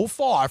worked so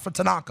far for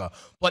Tanaka.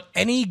 But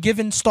any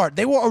given start,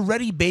 they were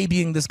already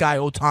babying this guy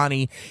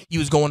Ohtani. He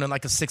was going in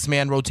like a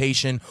 6-man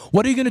rotation.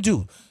 What are you going to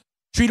do?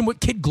 Treat him with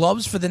kid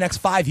gloves for the next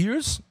 5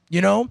 years?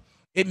 You know?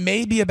 It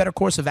may be a better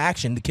course of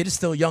action. The kid is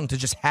still young to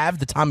just have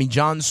the Tommy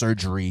John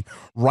surgery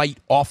right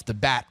off the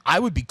bat.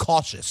 I would be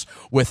cautious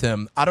with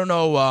him. I don't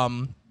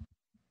know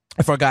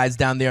if our guy's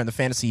down there in the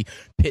fantasy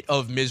pit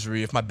of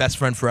misery, if my best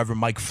friend forever,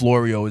 Mike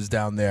Florio, is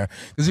down there.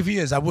 Because if he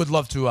is, I would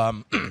love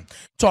to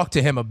talk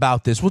to him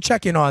about this. We'll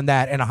check in on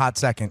that in a hot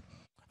second.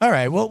 All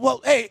right.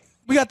 Well, hey,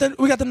 we got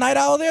the night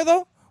owl there,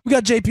 though? We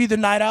got JP the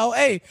night owl.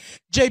 Hey,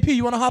 JP,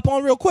 you want to hop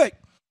on real quick?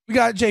 We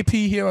got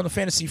JP here on the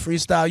Fantasy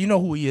Freestyle. You know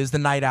who he is, the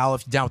Night Owl,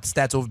 if you're down with the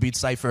Stats Overbeat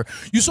Cypher.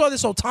 You saw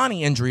this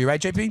Ohtani injury, right,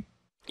 JP?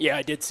 Yeah,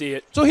 I did see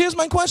it. So here's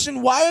my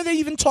question. Why are they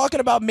even talking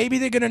about maybe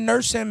they're going to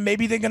nurse him,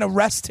 maybe they're going to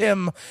rest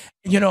him?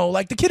 You know,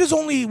 like the kid is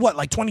only,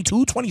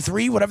 22,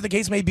 23, whatever the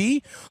case may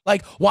be?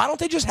 Like, why don't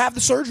they just have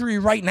the surgery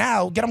right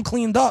now, get him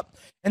cleaned up,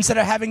 instead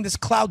of having this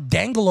cloud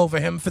dangle over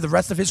him for the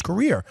rest of his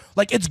career?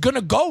 Like, it's going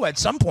to go at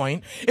some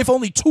point. After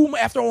only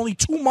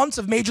 2 months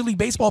of Major League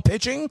Baseball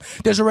pitching,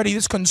 there's already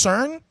this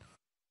concern.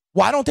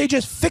 Why don't they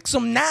just fix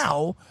him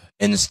now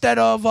instead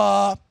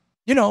of,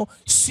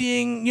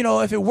 seeing,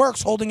 if it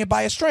works, holding it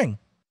by a string?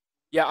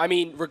 Yeah, I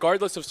mean,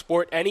 regardless of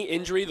sport, any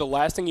injury, the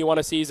last thing you want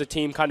to see is a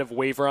team kind of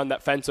waver on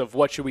that fence of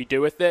what should we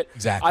do with it.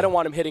 Exactly. I don't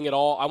want him hitting it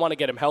all. I want to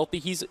get him healthy.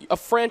 He's a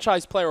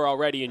franchise player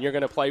already, and you're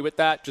going to play with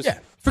that.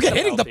 Forget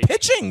hitting the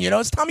pitching.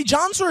 It's Tommy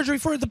John surgery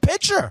for the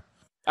pitcher.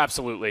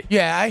 Absolutely.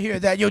 Yeah, I hear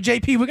that. Yo,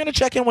 JP, we're going to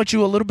check in with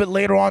you a little bit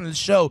later on in the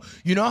show.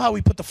 You know how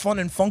we put the fun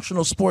and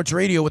functional sports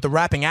radio with the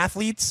rapping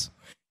athletes?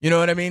 You know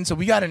what I mean? So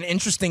we got an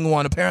interesting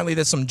one. Apparently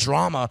there's some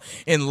drama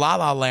in La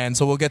La Land,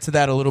 so we'll get to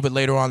that a little bit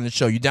later on in the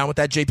show. You down with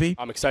that, JP?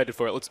 I'm excited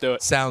for it. Let's do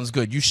it. Sounds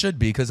good. You should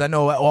be, because I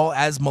know all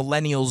as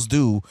millennials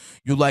do,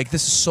 you're like,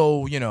 this is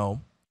so,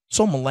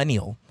 so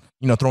millennial.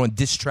 Throwing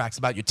diss tracks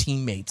about your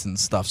teammates and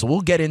stuff. So we'll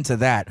get into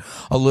that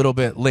a little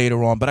bit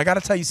later on. But I got to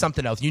tell you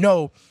something else.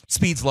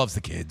 Speeds loves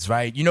the kids,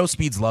 right?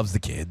 Speeds loves the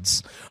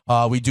kids.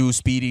 We do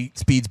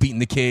Speeds beating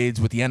the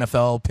kids with the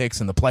NFL picks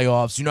and the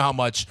playoffs. You know how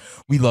much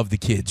we love the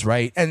kids,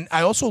 right? And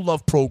I also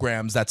love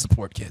programs that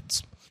support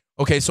kids.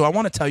 Okay, so I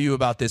want to tell you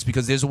about this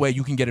because there's a way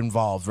you can get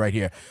involved right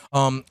here.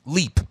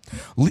 Leap.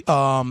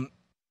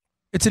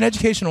 It's an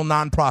educational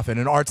nonprofit,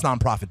 an arts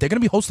nonprofit. They're going to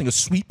be hosting a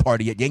suite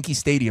party at Yankee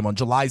Stadium on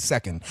July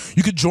 2nd.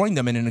 You could join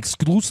them in an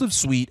exclusive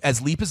suite as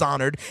Leap is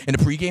honored in a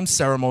pregame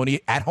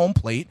ceremony at home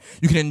plate.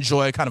 You can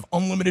enjoy kind of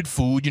unlimited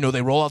food.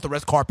 They roll out the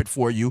red carpet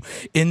for you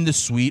in the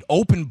suite.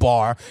 Open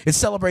bar. It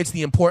celebrates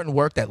the important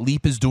work that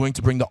Leap is doing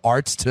to bring the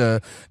arts to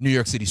New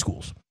York City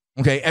schools.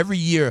 Okay, every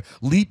year,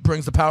 LEAP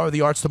brings the power of the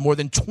arts to more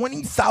than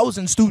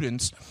 20,000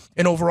 students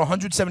in over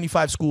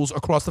 175 schools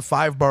across the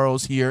 5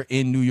 boroughs here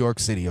in New York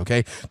City,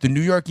 okay? The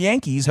New York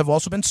Yankees have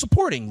also been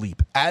supporting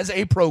LEAP as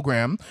a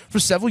program for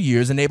several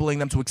years, enabling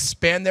them to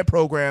expand their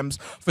programs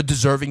for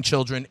deserving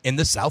children in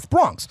the South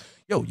Bronx.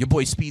 Yo, your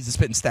boy Speeds, the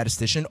spitting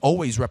statistician,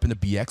 always repping the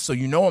BX, so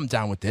I'm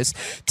down with this.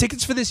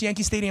 Tickets for this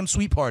Yankee Stadium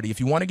suite party,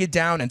 if you want to get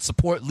down and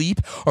support LEAP,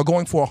 are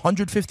going for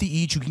 $150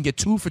 each. You can get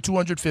 2 for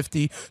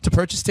 $250. To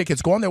purchase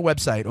tickets, go on their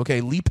website,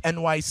 okay,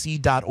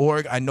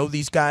 leapnyc.org. I know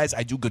these guys.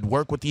 I do good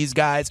work with these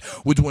guys.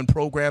 We're doing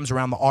programs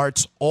around the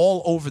arts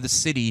all over the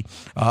city.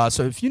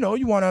 So if you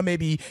want to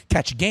maybe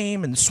catch a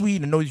game in the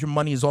suite and know your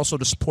money is also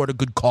to support a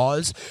good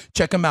cause,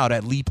 check them out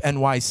at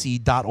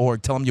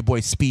leapnyc.org. Tell them your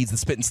boy Speeds, the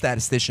spitting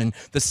statistician,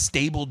 the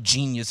stable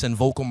genius and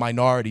vocal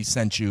minority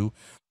sent you.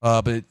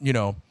 But in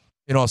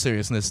all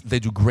seriousness, they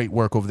do great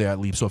work over there at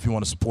Leap. So if you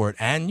want to support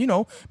and,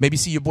 maybe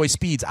see your boy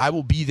Speeds, I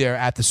will be there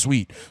at the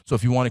suite. So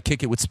if you want to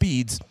kick it with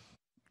Speeds,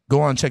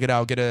 go on, check it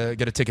out. Get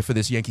a ticket for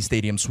this Yankee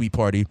Stadium suite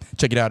party.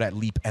 Check it out at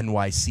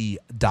leapnyc.com.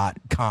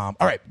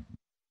 All right.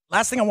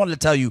 Last thing I wanted to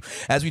tell you,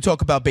 as we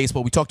talk about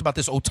baseball, we talked about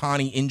this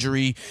Ohtani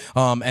injury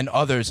and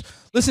others.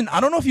 Listen,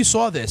 I don't know if you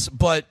saw this,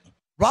 but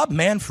Rob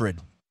Manfred,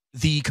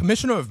 the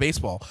commissioner of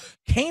baseball,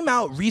 came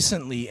out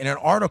recently in an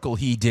article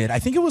he did, I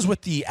think it was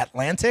with The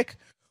Atlantic,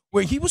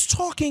 where he was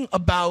talking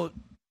about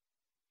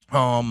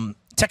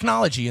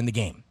technology in the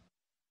game.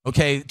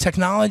 Okay,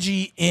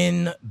 technology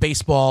in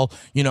baseball,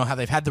 how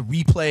they've had the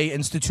replay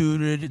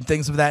instituted and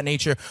things of that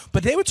nature.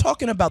 But they were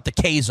talking about the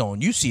K zone.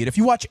 You see it. If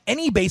you watch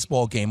any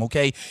baseball game,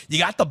 okay, you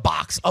got the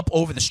box up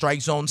over the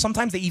strike zone.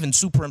 Sometimes they even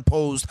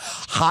superimposed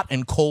hot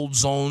and cold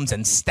zones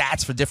and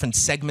stats for different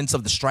segments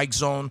of the strike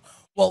zone.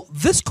 Well,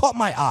 this caught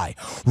my eye.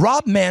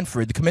 Rob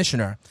Manfred, the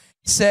commissioner,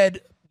 said,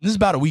 this is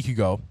about a week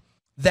ago,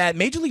 that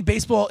Major League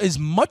Baseball is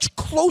much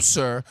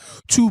closer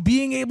to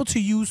being able to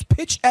use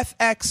Pitch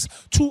FX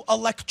to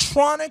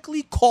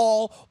electronically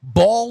call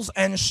balls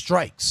and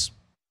strikes.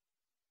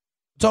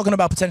 We're talking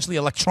about potentially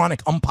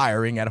electronic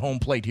umpiring at home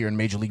plate here in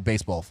Major League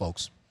Baseball,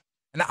 folks.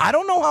 And I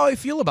don't know how I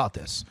feel about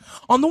this.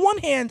 On the one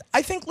hand,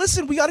 I think,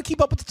 listen, we got to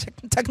keep up with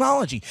the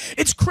technology.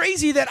 It's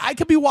crazy that I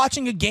could be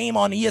watching a game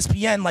on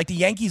ESPN like the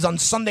Yankees on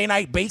Sunday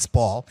Night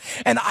Baseball,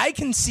 and I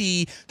can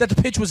see that the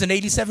pitch was an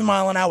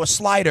 87-mile-an-hour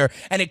slider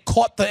and it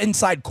caught the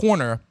inside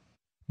corner,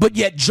 but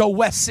yet Joe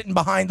West sitting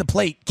behind the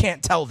plate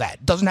can't tell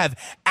that, doesn't have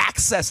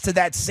access to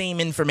that same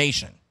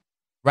information,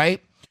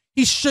 right?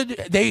 They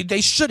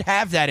should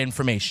have that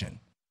information.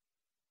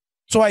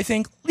 So I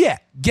think, yeah,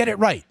 get it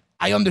right.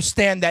 I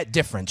understand that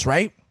difference,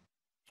 right?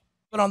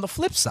 But on the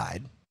flip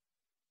side,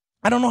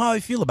 I don't know how I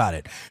feel about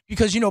it.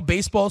 Because,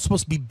 baseball is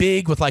supposed to be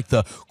big with like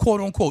the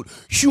quote-unquote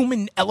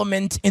human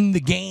element in the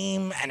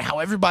game and how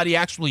everybody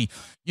actually,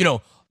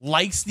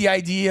 likes the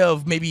idea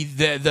of maybe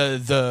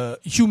the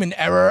human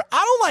error.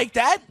 I don't like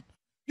that.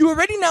 You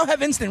already now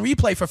have instant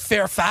replay for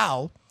fair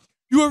foul.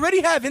 You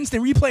already have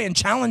instant replay and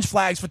challenge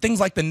flags for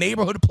things like the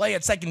neighborhood play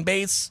at second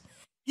base,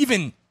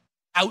 even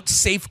out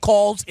safe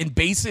calls in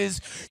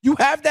bases. You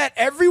have that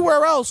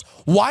everywhere else.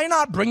 Why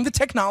not bring the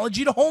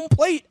technology to home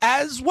plate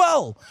as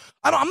well?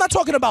 I'm not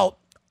talking about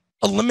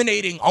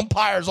eliminating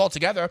umpires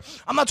altogether.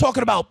 I'm not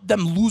talking about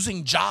them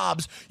losing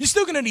jobs. You're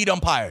still going to need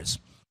umpires.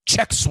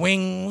 Check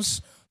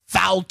swings,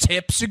 foul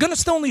tips. You're going to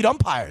still need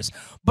umpires.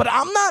 But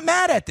I'm not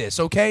mad at this,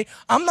 okay?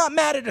 I'm not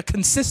mad at a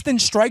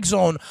consistent strike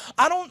zone.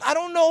 I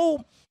don't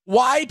know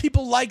why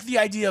people like the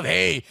idea of,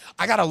 hey,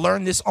 I got to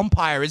learn this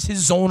umpire. Is his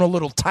zone a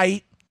little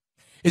tight?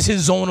 Is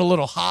his zone a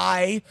little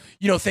high?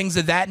 Things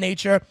of that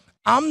nature.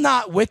 I'm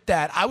not with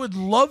that. I would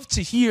love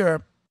to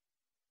hear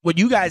what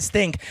you guys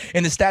think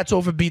in the Stats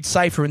Over Beats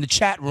Cypher in the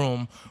chat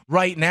room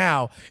right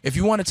now. If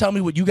you want to tell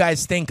me what you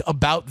guys think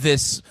about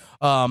this,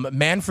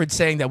 Manfred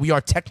saying that we are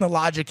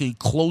technologically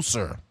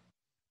closer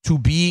to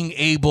being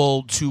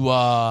able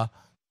to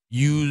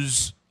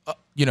use,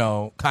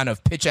 kind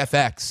of pitch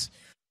FX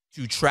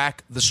to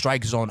track the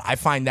strike zone. I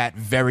find that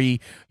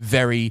very,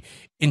 very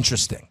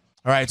interesting.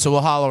 All right, so we'll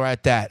holler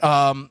at that.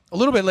 A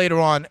little bit later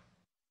on,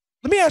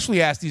 let me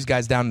actually ask these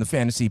guys down in the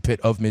fantasy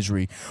pit of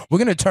misery. We're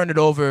going to turn it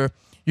over.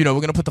 We're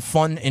going to put the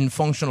fun in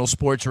functional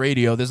sports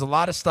radio. There's a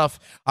lot of stuff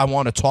I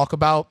want to talk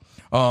about.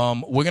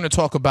 We're going to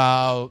talk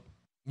about,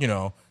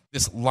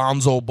 this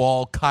Lonzo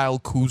Ball, Kyle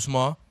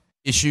Kuzma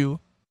issue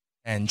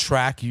and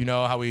track.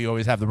 How we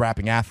always have the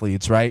rapping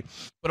athletes, right?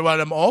 But what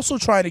I'm also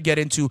trying to get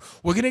into,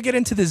 we're going to get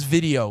into this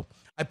video.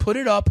 I put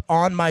it up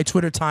on my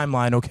Twitter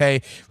timeline,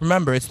 okay?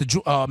 Remember, it's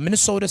the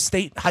Minnesota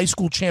State High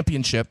School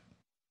Championship.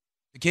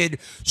 The kid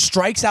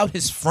strikes out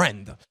his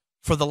friend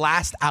for the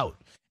last out,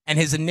 and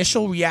his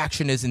initial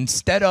reaction is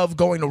instead of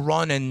going to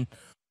run and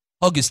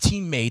hug his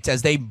teammates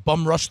as they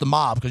bum rush the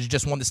mob because he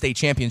just won the state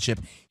championship,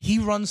 he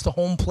runs to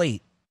home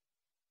plate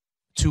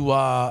to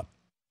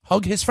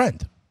hug his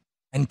friend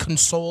and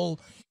console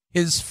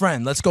his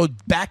friend. Let's go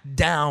back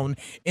down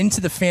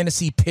into the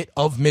fantasy pit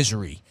of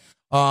misery.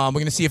 We're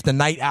going to see if the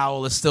Night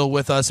Owl is still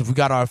with us, if we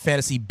got our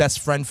fantasy best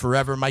friend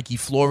forever, Mikey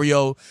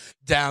Florio,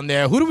 down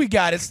there. Who do we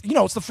got? It's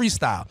it's the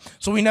freestyle,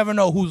 so we never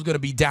know who's going to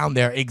be down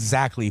there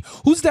exactly.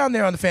 Who's down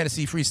there on the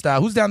fantasy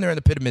freestyle? Who's down there in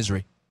the pit of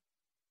misery?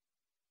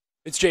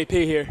 It's JP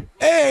here.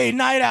 Hey,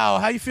 Night Owl.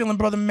 How you feeling,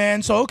 brother,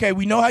 man? So, okay,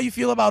 we know how you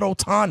feel about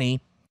Ohtani.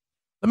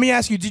 Let me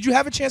ask you, did you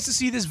have a chance to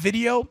see this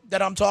video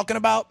that I'm talking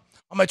about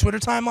on my Twitter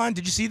timeline?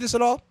 Did you see this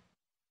at all?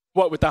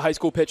 What, with the high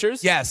school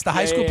pitchers? Yes, the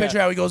high school pitcher,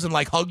 how he goes and,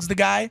 hugs the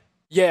guy.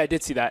 Yeah, I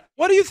did see that.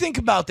 What do you think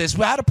about this?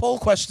 We had a poll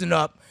question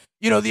up.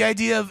 The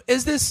idea of,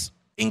 is this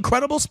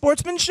incredible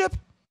sportsmanship?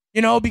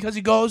 Because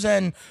he goes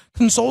and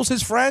consoles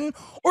his friend?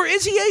 Or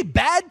is he a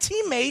bad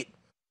teammate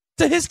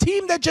to his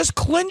team that just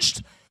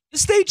clinched the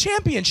state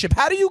championship?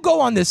 How do you go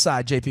on this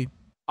side, JP?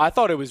 I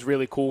thought it was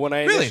really cool when I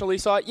initially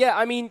saw it. Yeah,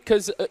 I mean,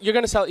 because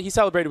he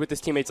celebrated with his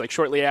teammates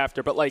shortly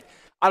after, but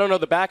I don't know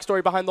the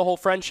backstory behind the whole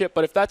friendship,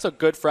 but if that's a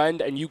good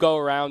friend and you go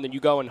around and you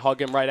go and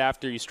hug him right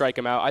after you strike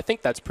him out, I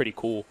think that's pretty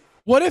cool.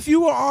 What if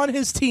you were on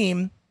his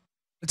team,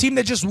 the team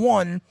that just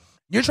won,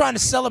 you're trying to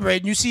celebrate,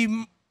 and you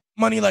see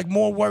Money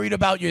more worried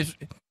about his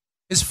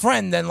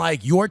friend than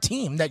your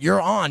team that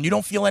you're on? You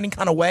don't feel any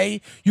kind of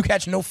way? You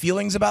catch no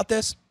feelings about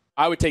this?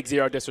 I would take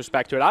zero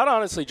disrespect to it. I'd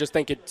honestly just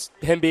think it's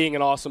him being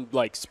an awesome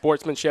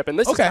sportsmanship, and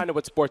this is kind of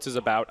what sports is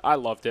about. I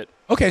loved it.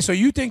 Okay, so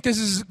you think this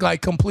is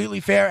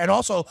completely fair and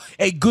also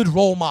a good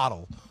role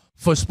model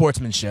for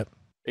sportsmanship?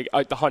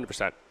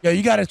 100%. Yeah,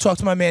 you got to talk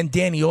to my man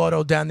Danny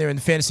Otto down there in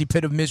the fantasy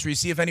pit of misery.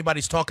 See if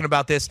anybody's talking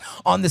about this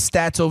on the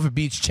Stats Over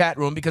Beats chat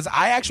room, because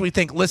I actually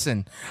think,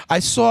 listen, I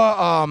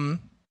saw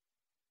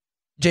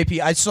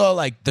JP, I saw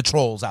the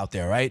trolls out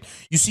there, right?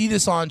 You see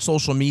this on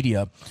social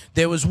media.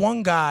 There was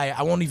one guy,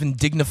 I won't even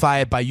dignify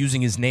it by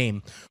using his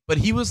name, but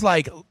he was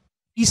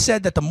he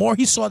said that the more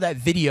he saw that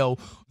video,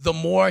 the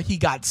more he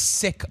got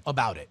sick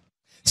about it,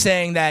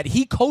 saying that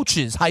he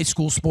coaches high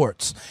school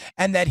sports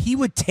and that he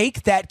would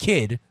take that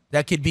kid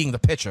being the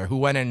pitcher who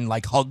went and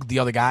hugged the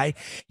other guy,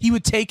 he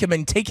would take him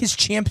and take his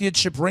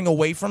championship ring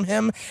away from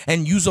him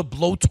and use a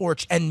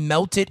blowtorch and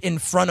melt it in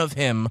front of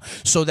him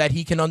so that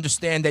he can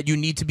understand that you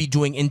need to be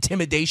doing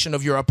intimidation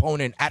of your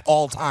opponent at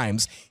all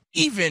times,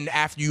 even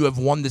after you have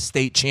won the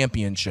state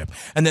championship.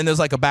 And then there's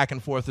like a back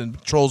and forth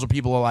and trolls where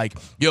people are like,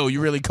 yo,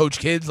 you really coach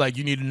kids? Like,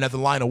 you need another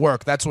line of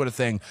work, that sort of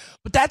thing.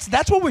 But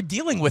that's what we're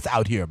dealing with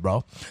out here,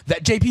 bro.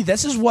 That, JP,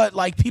 this is what,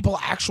 like, people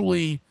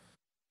actually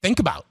think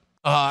about.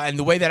 And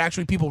the way that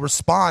actually people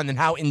respond and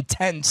how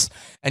intense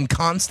and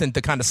constant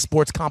the kind of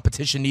sports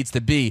competition needs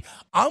to be.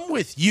 I'm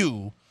with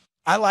you.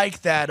 I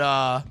like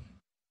that,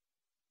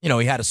 he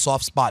had a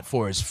soft spot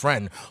for his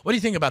friend. What do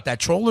you think about that?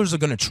 Trollers are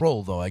going to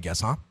troll, though, I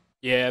guess, huh?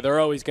 Yeah, they're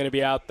always going to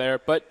be out there,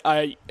 but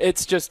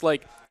it's just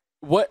like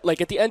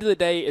at the end of the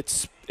day,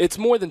 it's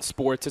more than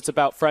sports. It's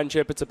about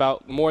friendship. It's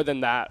about more than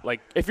that.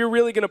 Like, if you're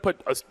really going to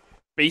put a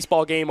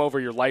baseball game over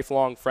your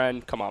lifelong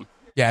friend, come on.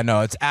 Yeah,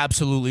 no, it's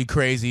absolutely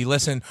crazy.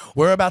 Listen,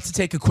 we're about to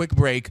take a quick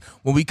break.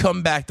 When we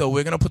come back, though,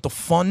 we're going to put the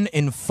fun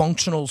in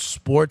functional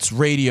sports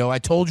radio. I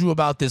told you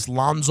about this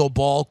Lonzo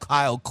Ball,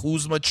 Kyle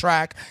Kuzma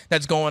track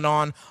that's going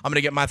on. I'm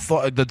going to get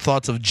the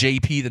thoughts of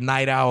JP, the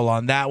Night Owl,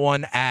 on that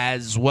one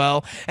as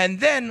well. And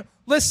then,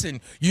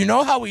 listen, you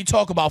know how we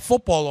talk about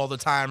football all the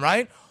time,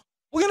 right?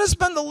 We're going to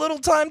spend a little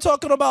time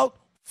talking about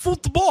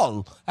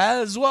football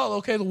as well.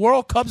 Okay, the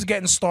World Cup's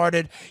getting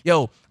started.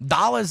 Yo,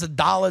 dollars are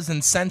dollars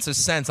and cents are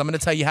cents. I'm going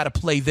to tell you how to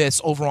play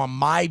this over on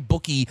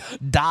mybookie.ag.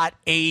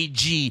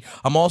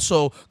 I'm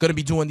also going to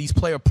be doing these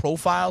player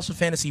profiles for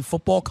fantasy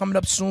football coming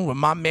up soon with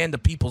my man, the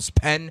People's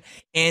Pen,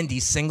 Andy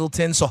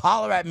Singleton. So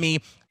holler at me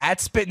at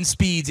Spittin'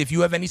 Speeds if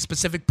you have any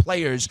specific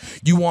players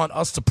you want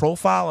us to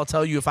profile. I'll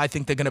tell you if I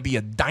think they're going to be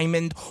a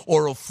diamond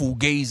or a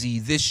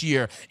fugazi this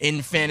year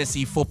in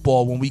fantasy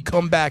football. When we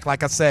come back,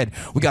 like I said,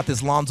 we got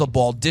this Lonzo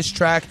Ball diss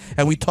track,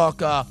 and we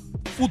talk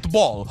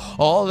football,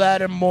 all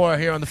that and more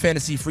here on the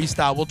Fantasy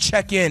Freestyle. We'll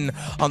check in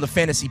on the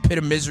Fantasy Pit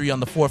of Misery on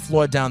the 4th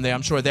floor down there.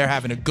 I'm sure they're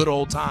having a good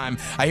old time.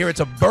 I hear it's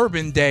a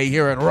bourbon day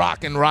here at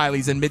Rock and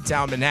Riley's in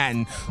Midtown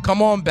Manhattan.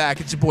 Come on back.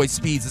 It's your boy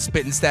Speeds, the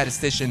Spittin'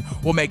 Statistician.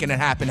 We're making it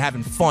happen,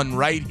 having fun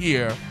right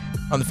here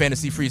on the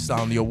Fantasy Freestyle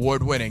on the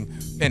award-winning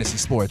Fantasy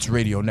Sports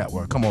Radio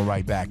Network. Come on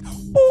right back.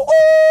 Ooh, ooh.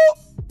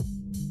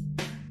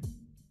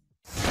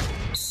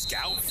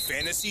 Scout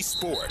Fantasy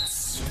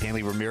Sports.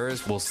 Hanley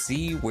Ramirez, we'll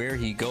see where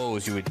he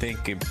goes. You would think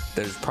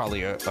there's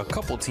probably a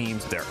couple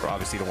teams that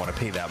obviously don't want to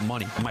pay that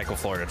money. Michael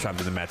Florida trying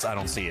to the Mets. I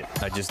don't see it.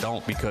 I just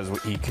don't, because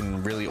he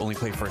can really only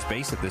play first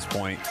base at this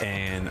point,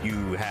 and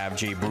you have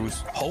Jay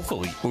Bruce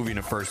hopefully moving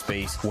to first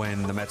base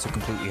when the Mets are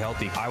completely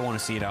healthy. I want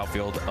to see an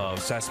outfield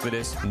of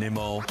Cespedes,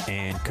 Nimmo,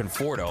 and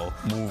Conforto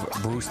move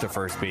Bruce to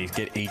first base,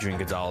 get Adrian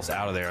Gonzalez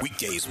out of there.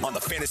 Weekdays on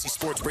the Fantasy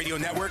Sports Radio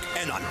Network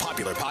and on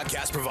popular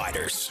podcast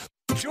providers.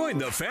 Join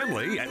the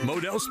family at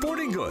Modell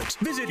Sporting Goods.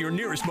 Visit your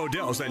nearest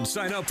Modell's and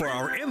sign up for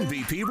our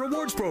MVP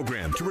Rewards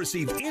program to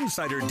receive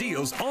insider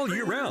deals all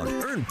year round.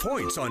 Earn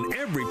points on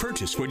every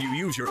purchase when you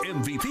use your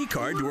MVP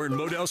card to earn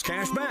Modell's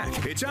cash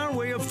back. It's our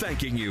way of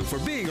thanking you for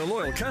being a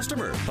loyal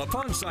customer.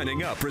 Upon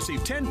signing up,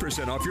 receive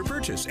 10% off your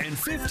purchase and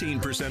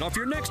 15% off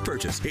your next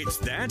purchase. It's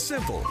that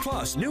simple.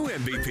 Plus, new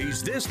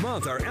MVPs this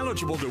month are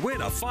eligible to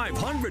win a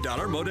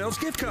 $500 Modell's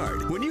gift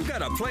card. When you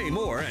gotta play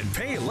more and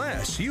pay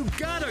less, you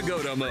gotta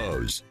go to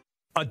Moe's.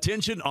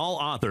 Attention all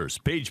authors.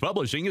 Page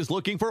Publishing is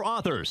looking for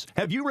authors.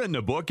 Have you written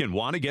a book and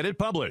want to get it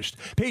published?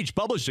 Page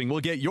Publishing will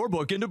get your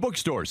book into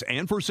bookstores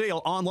and for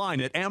sale online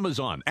at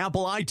Amazon,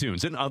 Apple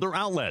iTunes, and other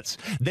outlets.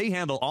 They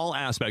handle all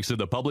aspects of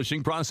the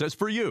publishing process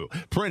for you.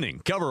 Printing,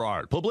 cover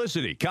art,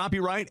 publicity,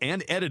 copyright,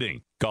 and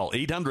editing. Call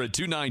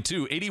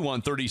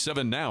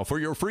 800-292-8137 now for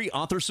your free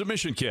author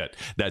submission kit.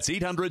 That's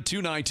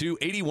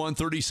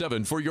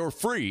 800-292-8137 for your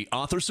free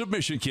author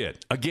submission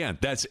kit. Again,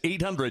 that's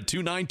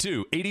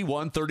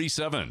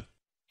 800-292-8137.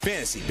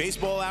 Fantasy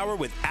Baseball Hour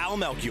with Al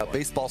Melchior. A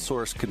baseball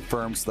source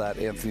confirms that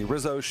Anthony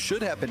Rizzo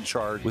should have been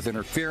charged with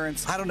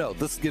interference. I don't know.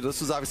 This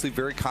was obviously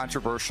very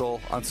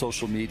controversial on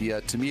social media.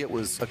 To me, it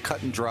was a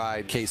cut and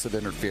dried case of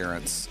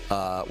interference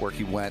where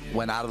he went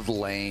out of the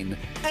lane.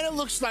 And it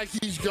looks like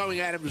he's going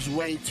out of his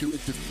way to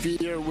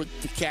interfere with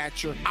the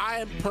catcher. I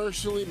am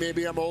personally,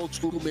 maybe I'm old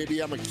school, maybe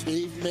I'm a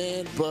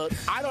caveman, but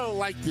I don't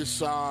like this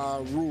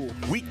rule.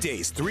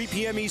 Weekdays, 3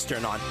 p.m.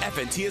 Eastern on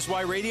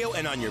FNTSY Radio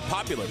and on your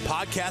popular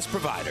podcast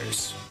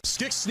providers.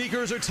 Skix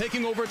sneakers are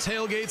taking over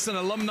tailgates and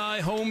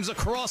alumni homes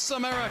across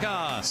America.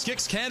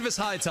 Skix canvas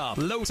high top,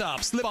 low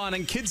top, slip-on,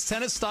 and kids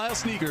tennis style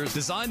sneakers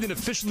designed in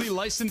officially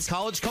licensed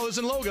college colors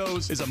and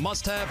logos is a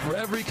must-have for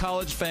every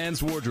college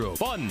fan's wardrobe.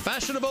 Fun,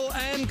 fashionable,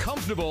 and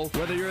comfortable.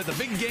 Whether you're at the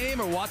big game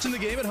or watching the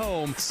game at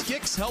home,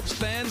 Skix helps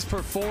fans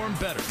perform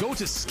better. Go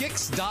to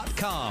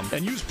Skix.com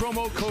and use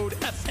promo code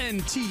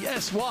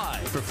FNTSY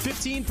for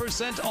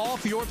 15%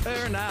 off your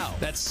pair now.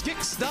 That's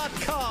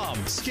Skix.com.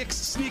 Skix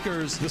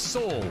sneakers, the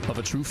soul of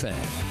a true fan.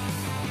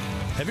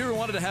 Have you ever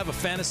wanted to have a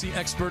fantasy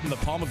expert in the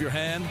palm of your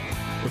hand?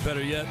 Or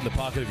better yet, in the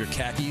pocket of your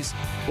khakis?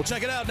 Well,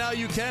 check it out. Now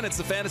you can. It's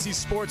the Fantasy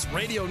Sports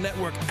Radio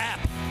Network app.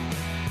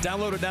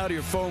 Download it now to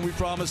your phone, we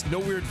promise. No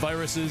weird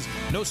viruses,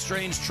 no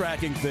strange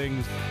tracking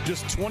things.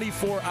 Just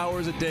 24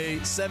 hours a day,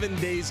 7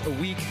 days a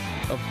week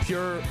of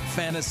pure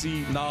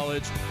fantasy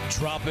knowledge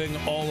dropping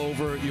all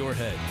over your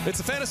head. It's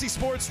the Fantasy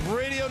Sports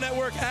Radio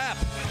Network app.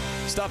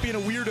 Stop being a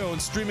weirdo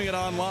and streaming it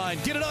online.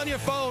 Get it on your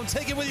phone.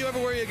 Take it with you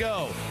everywhere you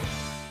go.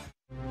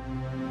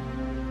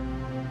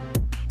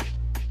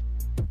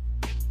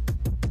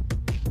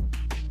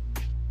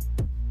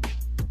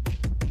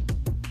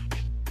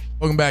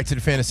 Welcome back to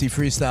the Fantasy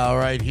Freestyle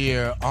right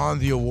here on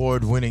the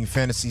award-winning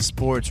Fantasy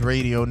Sports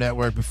Radio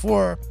Network.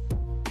 Before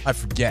I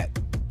forget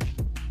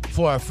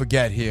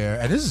here,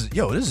 and this is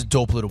a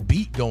dope little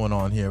beat going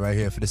on here right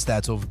here for the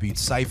Stats Over Beats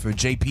Cypher.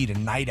 JP the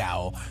Night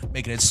Owl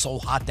making it so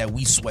hot that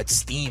we sweat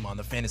steam on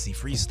the Fantasy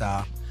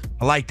Freestyle.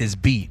 I like this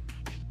beat.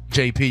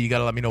 JP, you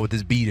gotta let me know what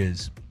this beat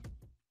is.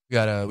 We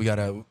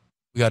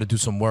gotta do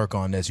some work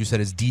on this. You said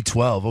it's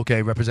D12,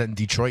 okay, representing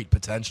Detroit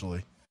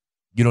potentially.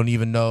 You don't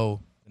even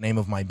know the name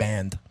of my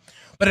band.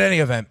 But in any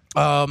event,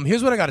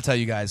 here's what I got to tell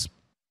you guys.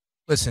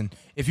 Listen,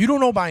 if you don't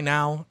know by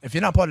now, if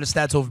you're not part of the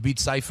Stats Over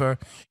Beats Cypher,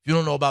 if you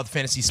don't know about the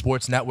Fantasy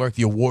Sports Network,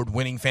 the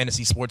award-winning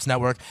Fantasy Sports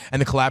Network, and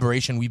the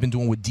collaboration we've been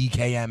doing with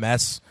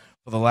DKMS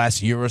for the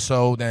last year or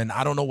so, then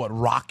I don't know what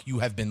rock you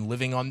have been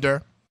living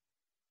under.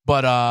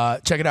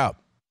 But check it out.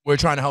 We're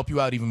trying to help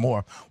you out even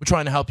more. We're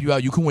trying to help you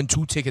out. You can win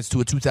 2 tickets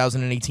to a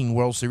 2018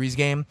 World Series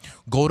game.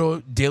 Go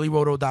to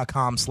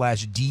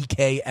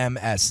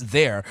dailyroto.com/DKMS.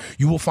 There,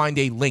 you will find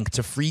a link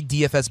to free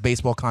DFS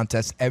baseball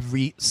contests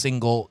every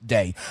single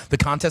day. The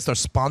contests are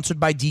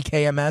sponsored by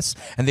DKMS,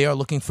 and they are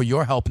looking for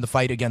your help in the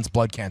fight against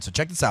blood cancer.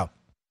 Check this out.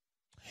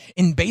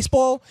 In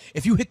baseball,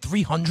 if you hit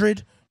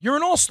 300, you're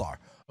an all-star.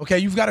 Okay,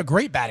 you've got a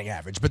great batting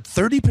average, but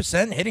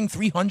 30% hitting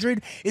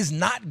 300 is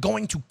not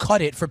going to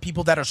cut it for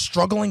people that are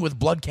struggling with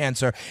blood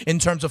cancer in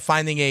terms of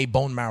finding a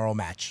bone marrow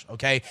match,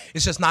 okay?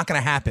 It's just not going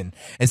to happen.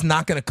 It's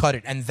not going to cut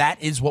it, and that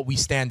is what we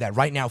stand at.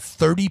 Right now,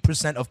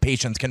 30% of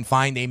patients can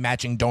find a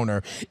matching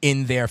donor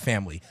in their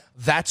family.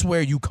 That's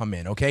where you come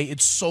in, okay?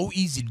 It's so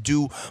easy to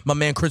do. My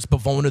man Chris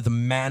Bavona, the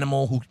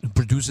Manimal, who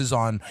produces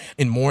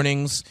in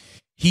mornings,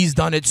 he's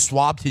done it,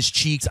 swabbed his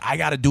cheeks. I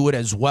got to do it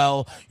as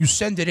well. You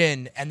send it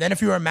in, and then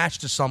if you're a match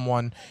to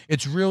someone,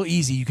 it's real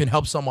easy. You can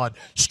help someone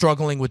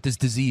struggling with this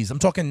disease. I'm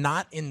talking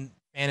not in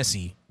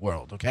fantasy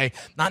world, okay?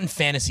 Not in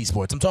fantasy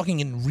sports. I'm talking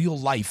in real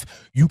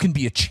life. You can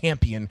be a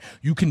champion.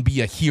 You can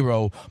be a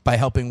hero by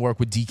helping work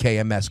with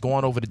DKMS. Go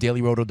on over to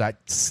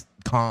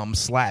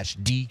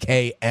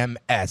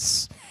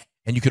dailyroto.com/DKMS.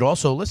 And you could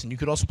also,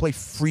 play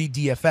free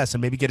DFS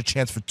and maybe get a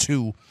chance for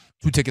two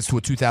tickets to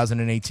a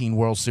 2018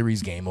 World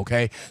Series game,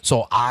 okay?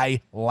 So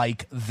I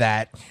like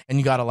that. And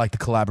you got to like the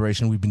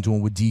collaboration we've been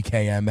doing with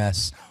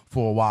DKMS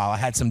for a while. I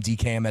had some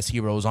DKMS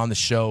heroes on the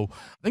show.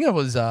 I think it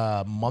was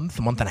a month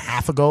and a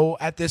half ago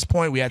at this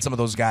point. We had some of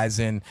those guys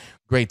in.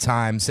 Great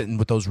time sitting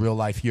with those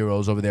real-life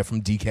heroes over there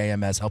from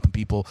DKMS, helping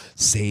people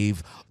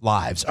save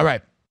lives. All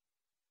right.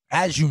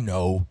 As you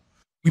know,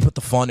 we put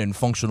the fun in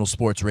functional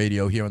sports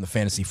radio here on the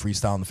Fantasy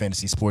Freestyle and the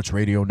Fantasy Sports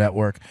Radio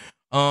Network.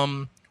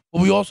 What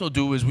we also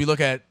do is we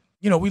look at,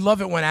 we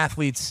love it when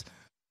athletes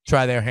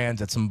try their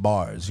hands at some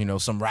bars,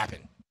 some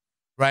rapping,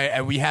 right?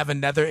 And we have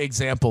another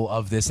example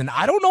of this. And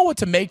I don't know what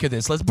to make of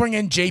this. Let's bring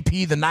in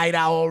JP, the Night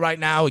Owl, right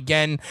now.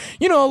 Again,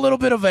 a little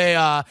bit of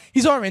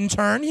he's our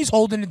intern. He's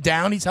holding it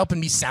down. He's helping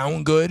me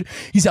sound good.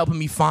 He's helping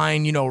me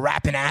find,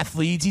 rapping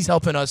athletes. He's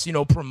helping us,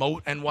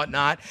 promote and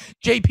whatnot.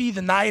 JP,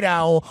 the Night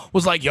Owl,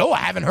 was like, yo, I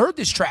haven't heard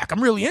this track.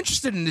 I'm really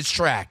interested in this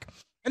track.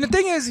 And the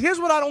thing is,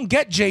 here's what I don't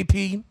get,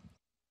 JP.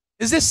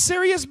 Is this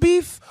serious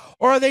beef,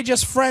 or are they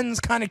just friends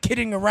kind of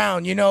kidding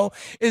around,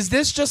 Is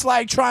this just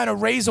like trying to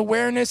raise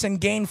awareness and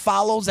gain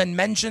follows and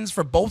mentions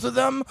for both of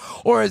them?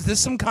 Or is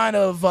this some kind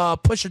of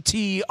Pusha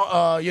T,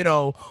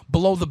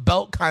 below the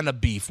belt kind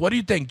of beef? What do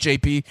you think,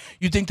 JP?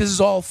 You think this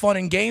is all fun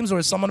and games, or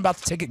is someone about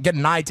to get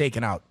an eye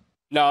taken out?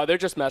 No, they're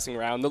just messing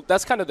around.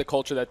 That's kind of the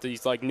culture that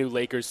these new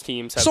Lakers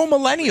teams have. So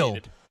millennial.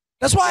 Created.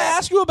 That's why I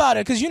ask you about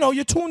it, because,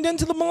 you're tuned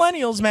into the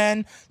millennials,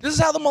 man. This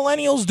is how the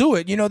millennials do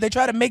it. They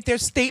try to make their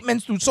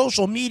statements through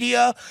social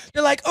media.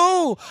 They're like,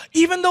 oh,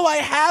 even though I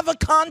have a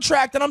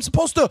contract and I'm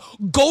supposed to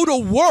go to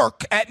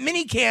work at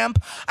minicamp,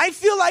 I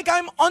feel like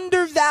I'm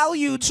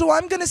undervalued, so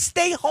I'm going to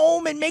stay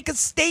home and make a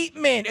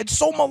statement. It's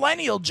so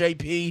millennial,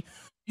 JP.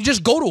 You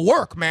just go to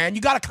work, man.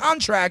 You got a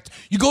contract.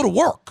 You go to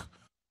work.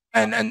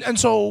 And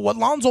so what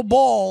Lonzo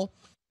Ball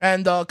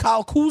and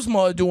Kyle Kuzma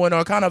are doing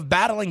are kind of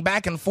battling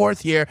back and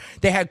forth here.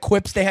 They had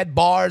quips, they had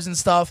bars and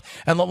stuff,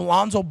 and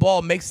Lonzo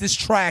Ball makes this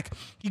track.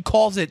 He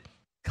calls it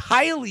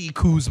Kylie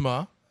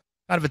Kuzma,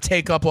 kind of a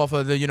take-up off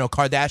of the,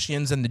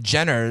 Kardashians and the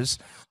Jenners.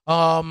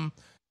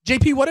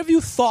 JP, what have you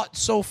thought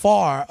so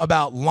far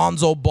about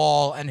Lonzo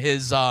Ball and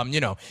his,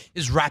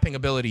 his rapping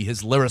ability,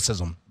 his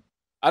lyricism?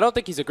 I don't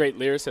think he's a great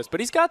lyricist, but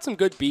he's got some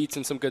good beats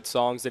and some good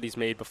songs that he's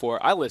made before.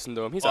 I listened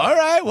to him. He's all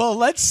right. Well,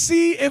 let's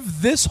see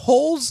if this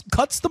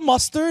cuts the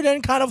mustard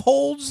and kind of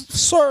holds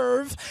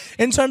serve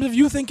in terms of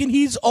you thinking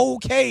he's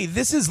okay.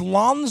 This is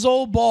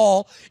Lonzo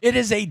Ball. It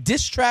is a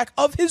diss track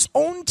of his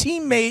own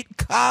teammate,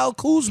 Kyle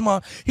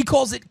Kuzma. He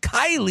calls it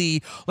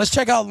Kylie. Let's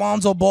check out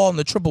Lonzo Ball and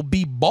the Triple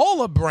B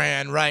Baller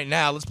brand right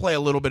now. Let's play a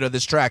little bit of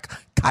this track,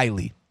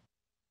 Kylie.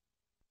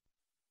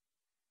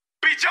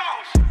 B.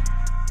 Jones.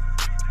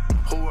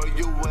 Who Or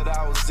you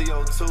without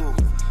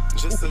ZO2.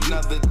 Just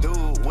another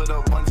dude with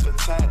a bunch of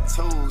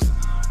tattoos.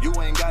 You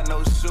ain't got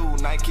no shoe,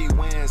 Nike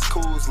wins,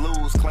 Cools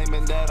lose.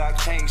 Claiming that I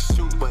can't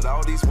shoot, but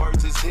all these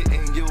words is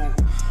hitting you.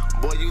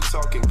 Boy, you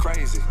talking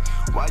crazy.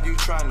 Why you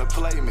trying to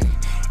play me?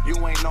 You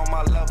ain't on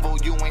my level,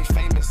 you ain't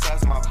famous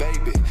as my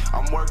baby.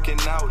 I'm working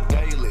out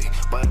daily,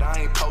 but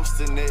I ain't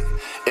posting it.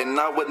 And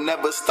I would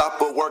never stop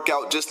a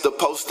workout just to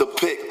post a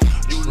pic.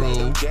 You let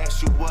them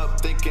gas you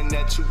up, thinking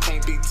that you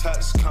can't be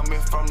touched. Coming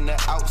from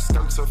the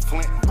outskirts of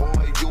Flint,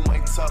 boy, you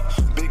ain't tough.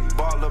 Big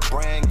baller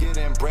brand,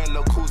 getting bread,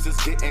 Lil Coos is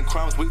getting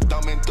crumbs. We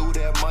thumbing through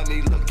that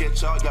money, look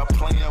at y'all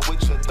playing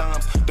with your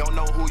thumbs. Don't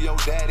know who your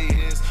daddy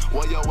is,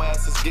 well your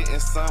ass is getting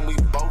some. We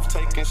both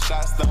taking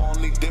shots, the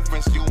only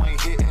difference you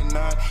ain't hitting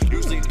none.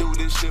 Usually do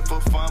this shit for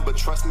fun, but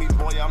trust me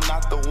boy, I'm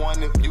not the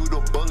one. If you the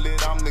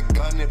bullet, I'm the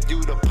gun. If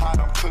you the pot,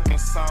 I'm cooking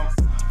some.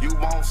 You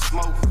won't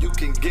smoke, you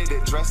can get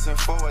it, dressing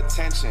for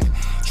attention.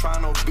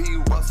 Trying to be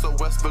Russell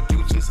Westbrook,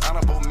 you just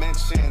honorable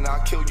mention.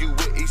 I'll kill you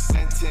with each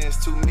sentence.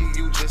 To me,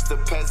 you just a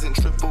peasant.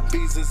 Triple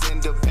B's is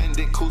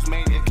independent.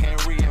 Kuzmania can't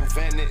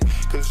reinvent it.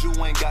 Cause you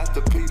ain't got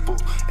the people,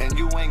 and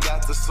you ain't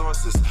got the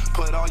sources.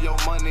 Put all your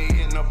money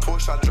in a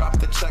Porsche, I drop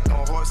the check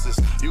on horses.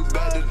 You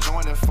better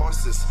join in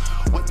forces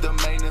with the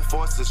main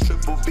enforcers.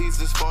 Triple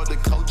B's is for the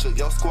culture.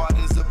 Your squad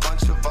is a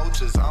bunch of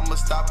vultures. I'ma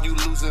stop you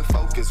losing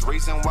focus.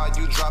 Reason why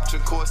you dropped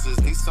your courses.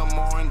 Need some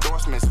more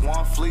endorsements.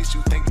 One fleece,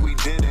 you think we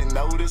didn't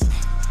notice?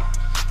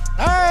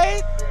 All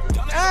right. We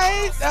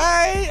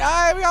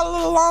got a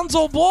little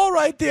Lonzo Ball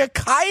right there.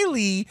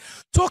 Kylie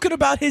talking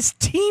about his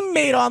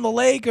teammate on the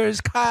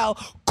Lakers, Kyle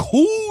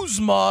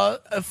Kuzma,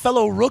 a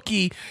fellow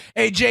rookie.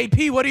 Hey,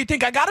 JP, what do you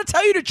think? I got to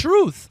tell you the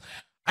truth.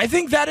 I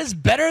think that is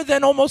better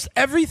than almost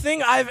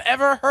everything I've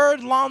ever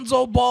heard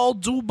Lonzo Ball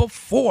do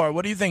before.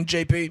 What do you think,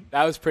 JP?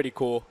 That was pretty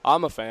cool.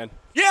 I'm a fan.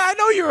 Yeah, I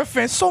know you're a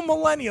fan. So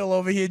millennial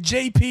over here.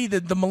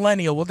 JP, the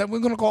millennial. Well, then we're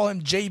going to call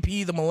him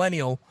JP, the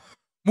millennial,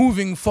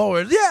 moving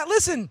forward. Yeah,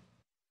 listen,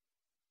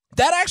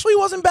 that actually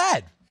wasn't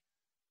bad.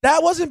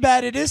 That wasn't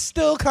bad. It is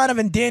still kind of,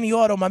 and Danny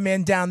Otto, my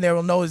man down there,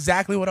 will know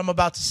exactly what I'm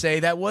about to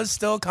say. That was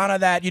still kind of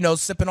that,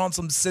 sipping on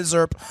some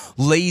scissorp,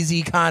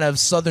 lazy kind of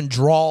southern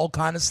drawl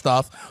kind of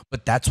stuff.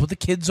 But that's what the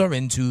kids are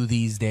into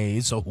these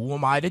days. So who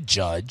am I to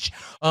judge?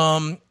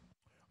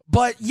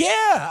 But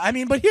yeah,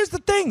 but here's the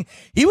thing.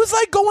 He was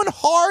like going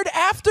hard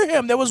after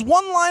him. There was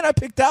one line I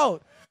picked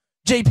out,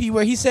 JP,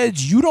 where he said,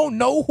 "You don't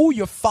know who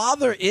your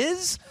father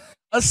is?"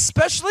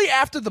 Especially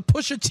after the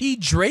Pusha T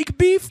Drake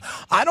beef.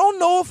 I don't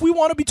know if we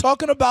want to be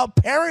talking about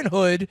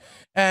parenthood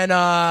and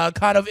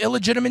kind of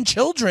illegitimate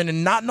children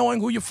and not knowing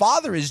who your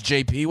father is,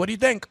 JP. What do you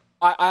think?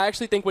 I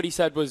actually think what he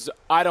said was,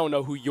 I don't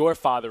know who your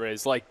father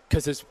is,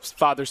 because his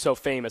father's so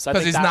famous.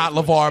 Because he's not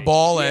LeVar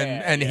Ball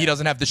and he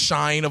doesn't have the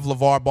shine of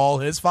LeVar Ball,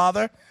 his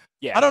father.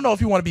 Yeah. I don't know if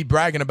you want to be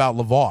bragging about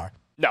LeVar.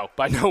 No,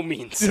 by no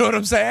means. You know what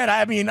I'm saying?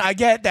 I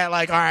get that,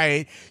 all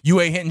right,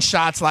 you ain't hitting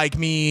shots like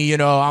me,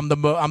 I'm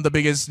the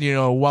biggest,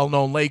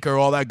 well-known Laker,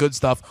 all that good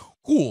stuff.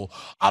 Cool.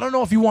 I don't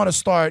know if you want to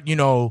start,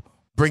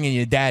 bringing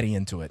your daddy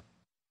into it.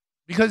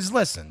 Because,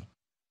 listen,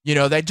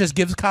 that just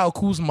gives Kyle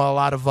Kuzma a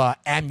lot of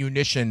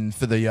ammunition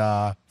for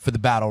the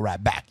battle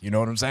rap back. You know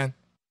what I'm saying?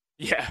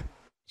 Yeah.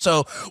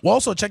 So, well,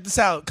 also, check this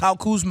out. Kyle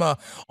Kuzma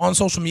on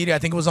social media, I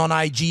think it was on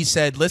IG,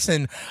 said,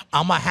 listen,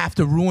 I'm going to have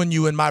to ruin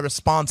you in my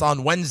response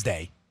on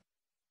Wednesday.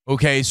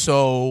 Okay,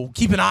 so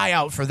keep an eye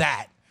out for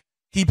that.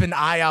 Keep an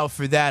eye out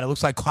for that. It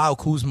looks like Kyle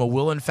Kuzma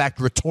will, in fact,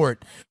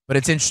 retort. But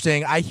it's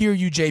interesting. I hear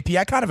you, JP.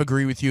 I kind of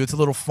agree with you. It's a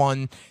little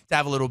fun to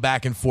have a little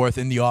back and forth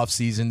in the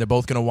offseason. They're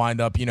both going to wind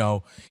up,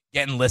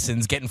 getting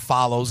listens, getting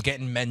follows,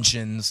 getting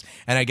mentions.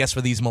 And I guess for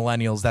these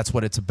millennials, that's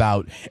what it's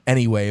about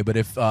anyway. But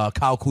if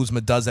Kyle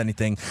Kuzma does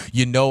anything,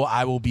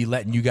 I will be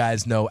letting you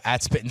guys know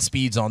at Spittin'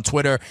 Speeds on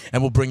Twitter.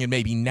 And we'll bring it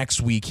maybe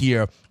next week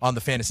here on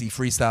the Fantasy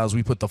Freestyles.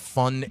 We put the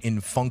fun in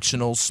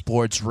functional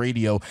sports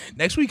radio.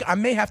 Next week, I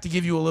may have to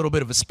give you a little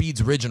bit of a Speeds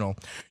original.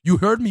 You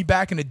heard me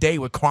back in the day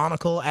with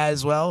Chronicle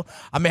as well.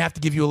 I may have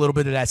to give you a little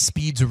bit of that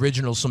Speeds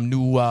original, some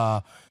new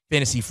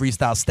Fantasy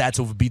Freestyle stats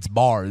over beats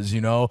bars,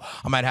 I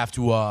might have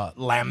to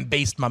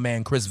lambaste my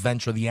man Chris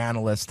Venture, the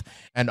analyst,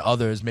 and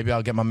others. Maybe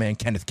I'll get my man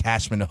Kenneth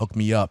Cashman to hook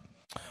me up.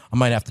 I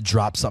might have to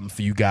drop something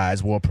for you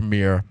guys. World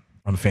premiere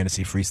on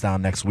Fantasy Freestyle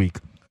next week.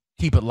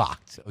 Keep it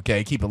locked,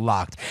 okay? Keep it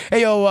locked. Hey,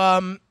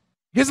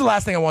 here's the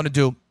last thing I want to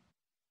do.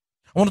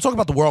 I want to talk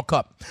about the World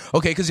Cup,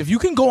 okay? Because if you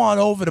can go on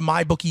over to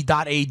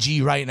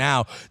mybookie.ag right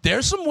now,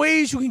 there's some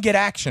ways you can get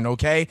action,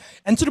 okay?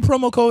 Enter the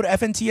promo code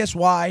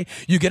FNTSY.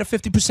 You get a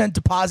 50%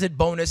 deposit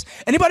bonus.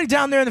 Anybody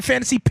down there in the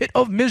fantasy pit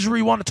of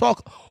misery want to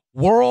talk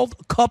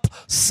World Cup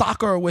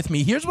soccer with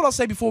me? Here's what I'll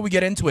say before we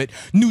get into it.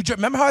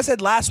 Remember how I said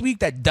last week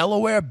that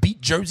Delaware beat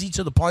Jersey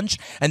to the punch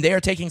and they are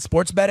taking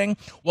sports betting?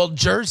 Well,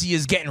 Jersey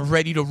is getting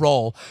ready to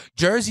roll.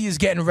 Jersey is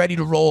getting ready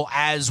to roll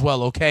as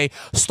well, okay?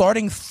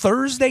 Starting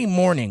Thursday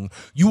morning,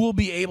 you will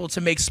be able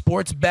to make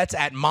sports bets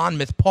at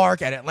Monmouth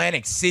Park, at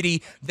Atlantic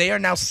City. They are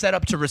now set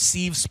up to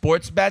receive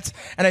sports bets,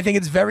 and I think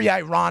it's very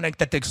ironic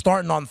that they're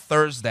starting on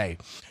Thursday.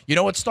 You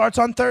know what starts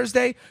on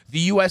Thursday? The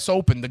U.S.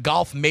 Open, the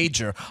golf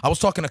major. I was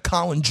talking to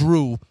Colin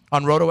Drew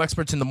on Roto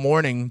Experts in the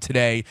morning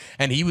today,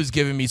 and he was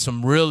giving me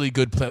some really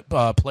good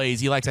plays.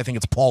 He likes, I think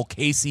it's Paul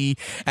Casey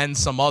and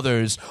some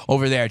others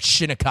over there at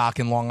Shinnecock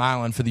in Long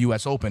Island for the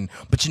U.S. Open.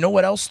 But you know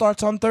what else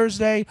starts on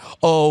Thursday?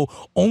 Oh,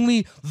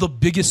 only the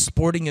biggest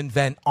sporting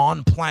event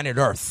on planet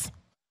Earth.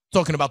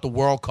 Talking about the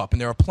World Cup, and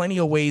there are plenty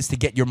of ways to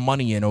get your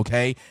money in,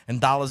 okay?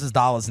 And dollars is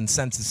dollars and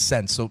cents is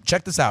cents. So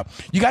check this out.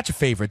 You got your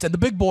favorites. And the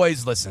big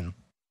boys, listen.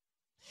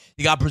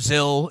 You got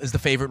Brazil is the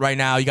favorite right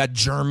now. You got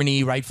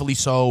Germany, rightfully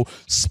so.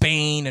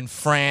 Spain and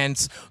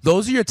France.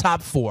 Those are your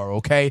top 4,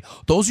 okay?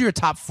 Those are your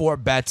top 4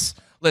 bets.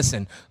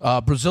 Listen,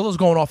 Brazil is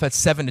going off at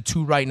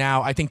 7-2 right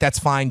now. I think that's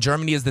fine.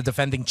 Germany is the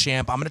defending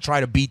champ. I'm going to try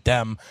to beat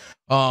them.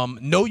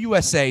 No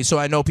USA, so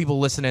I know people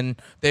listening,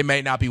 they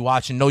may not be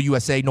watching. No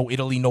USA, no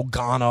Italy, no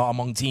Ghana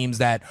among teams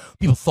that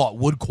people thought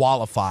would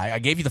qualify. I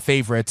gave you the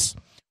favorites.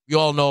 You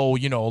all know,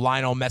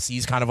 Lionel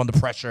Messi's kind of under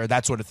pressure,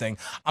 that sort of thing.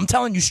 I'm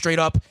telling you straight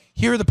up,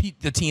 here are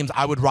the teams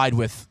I would ride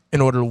with in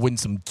order to win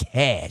some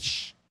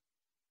cash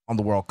on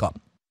the World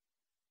Cup.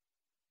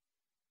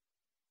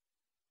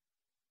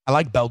 I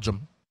like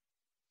Belgium.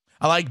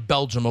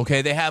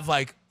 Okay? They have,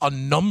 a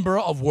number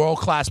of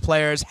world-class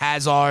players.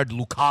 Hazard,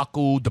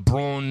 Lukaku, De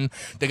Bruyne.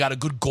 They got a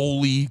good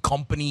goalie,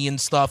 company and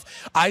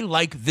stuff. I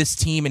like this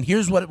team, and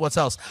here's what's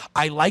else.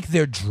 I like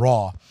their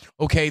draw,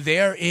 okay?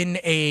 They're in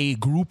a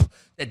group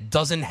that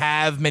doesn't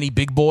have many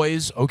big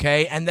boys,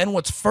 okay? And then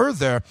what's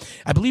further,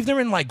 I believe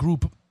they're in,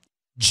 Group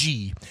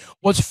G.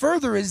 What's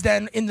further is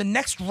then in the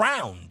next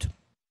round,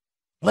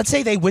 let's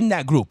say they win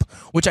that group,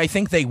 which I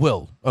think they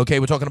will,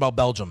 okay? We're talking about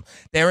Belgium.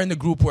 They're in the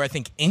group where I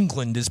think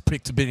England is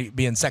picked to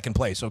be in second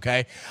place,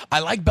 okay? I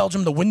like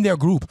Belgium to win their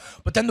group,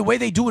 but then the way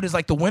they do it is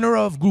the winner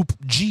of Group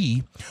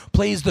G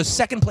plays the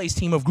second place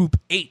team of Group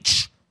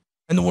H,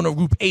 and the winner of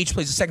Group H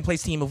plays the second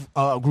place team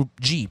of Group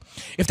G.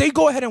 If they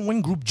go ahead and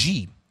win Group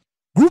G,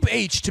 Group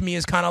H to me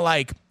is kind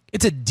of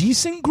it's a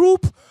decent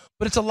group,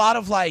 but it's a lot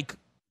of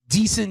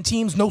decent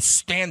teams, no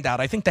standout.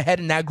 I think the head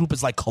in that group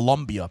is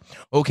Colombia,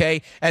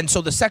 okay? And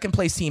so the second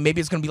place team,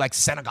 maybe it's going to be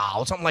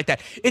Senegal or something like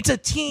that. It's a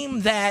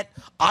team that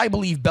I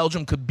believe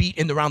Belgium could beat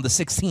in the round of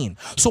 16.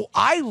 So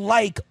I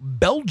like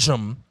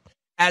Belgium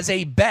as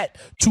a bet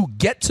to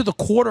get to the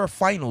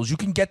quarterfinals. You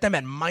can get them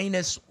at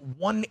minus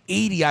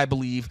 180, I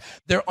believe.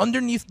 They're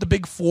underneath the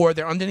big 4.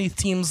 They're underneath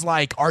teams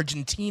like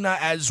Argentina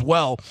as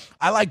well.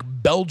 I like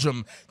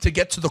Belgium to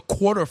get to the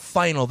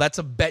quarterfinal. That's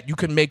a bet you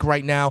can make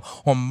right now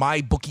on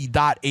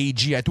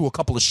mybookie.ag. I threw a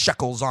couple of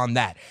shekels on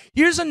that.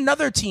 Here's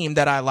another team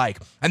that I like,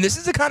 and this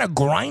is a kind of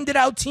grinded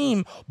out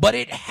team, but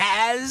it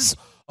has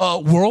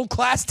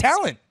world-class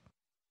talent.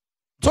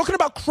 I'm talking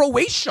about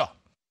Croatia.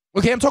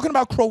 Okay, I'm talking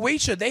about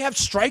Croatia. They have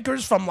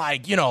strikers from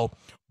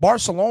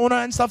Barcelona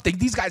and stuff.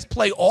 These guys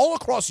play all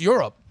across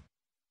Europe.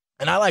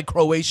 And I like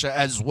Croatia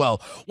as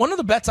well. One of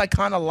the bets I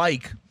kind of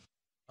like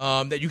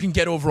that you can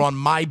get over on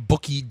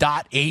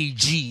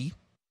mybookie.ag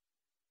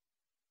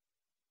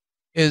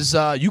is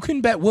you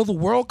can bet, will the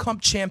World Cup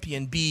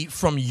champion be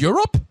from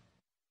Europe?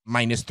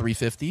 Minus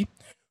 350.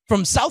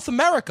 From South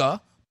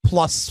America?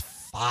 Plus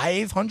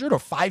 500 or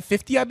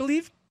 550, I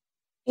believe.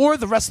 Or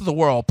the rest of the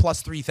world,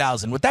 plus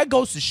 3,000. What that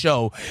goes to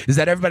show is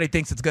that everybody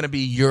thinks it's going to be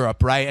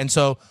Europe, right? And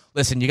so,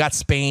 listen, you got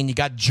Spain, you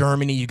got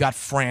Germany, you got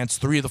France,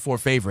 3 of the 4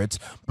 favorites.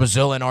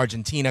 Brazil and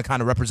Argentina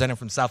kind of represented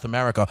from South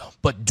America.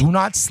 But do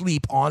not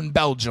sleep on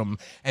Belgium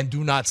and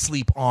do not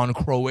sleep on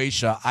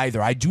Croatia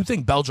either. I do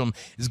think Belgium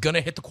is going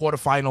to hit the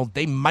quarterfinal.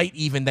 They might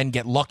even then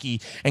get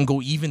lucky and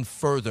go even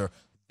further.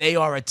 They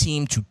are a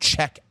team to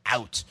check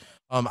out.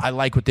 I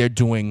like what they're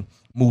doing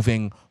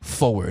moving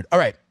forward. All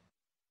right.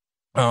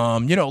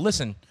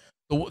 Listen,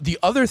 the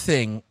other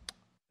thing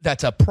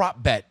that's a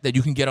prop bet that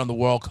you can get on the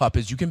World Cup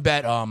is you can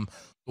bet the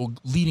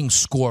leading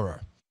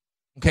scorer.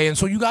 Okay, and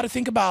so you got to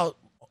think about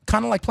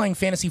kind of like playing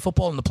fantasy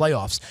football in the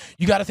playoffs.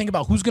 You got to think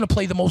about who's going to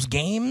play the most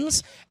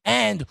games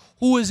and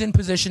who is in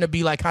position to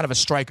be kind of a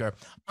striker.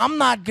 I'm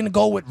not going to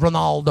go with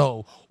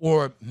Ronaldo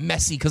or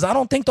Messi because I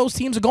don't think those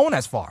teams are going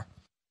as far.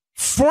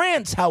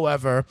 France,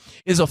 however,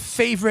 is a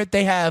favorite.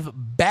 They have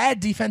bad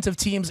defensive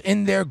teams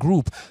in their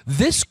group.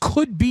 This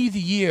could be the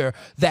year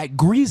that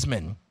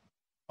Griezmann,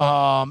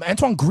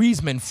 Antoine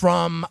Griezmann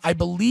from, I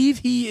believe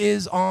he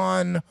is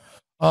on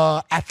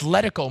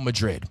Atletico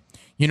Madrid.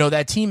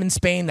 That team in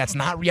Spain that's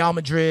not Real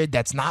Madrid,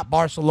 that's not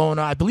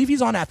Barcelona. I believe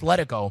he's on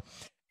Atletico.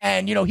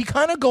 And, he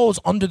kind of goes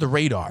under the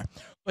radar.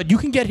 But you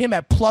can get him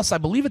at plus, I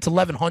believe it's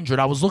 1,100.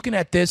 I was looking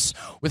at this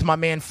with my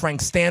man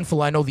Frank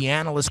Stanfield. I know the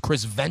analyst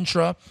Chris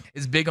Ventura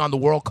is big on the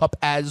World Cup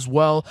as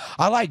well.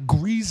 I like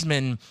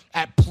Griezmann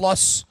at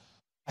plus,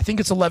 I think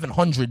it's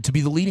 1,100 to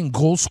be the leading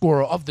goal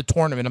scorer of the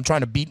tournament. I'm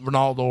trying to beat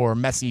Ronaldo or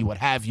Messi, what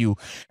have you.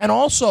 And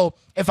also,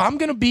 if I'm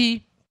going to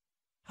be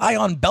high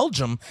on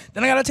Belgium,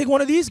 then I got to take one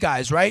of these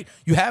guys, right?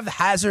 You have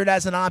Hazard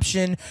as an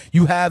option.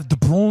 You have De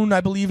Bruyne, I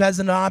believe, as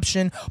an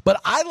option.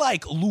 But I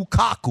like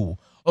Lukaku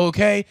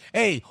Okay?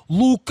 Hey,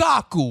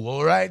 Lukaku,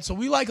 all right? So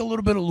we like a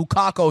little bit of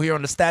Lukaku here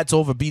on the Stats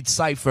Over Beats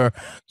Cypher.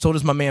 So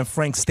does my man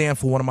Frank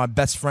Stanford, one of my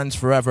best friends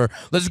forever.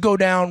 Let's go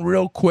down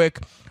real quick.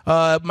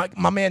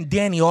 My man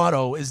Danny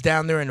Otto is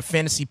down there in the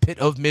fantasy pit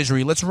of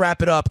misery. Let's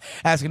wrap it up,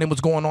 asking him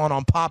what's going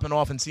on Popping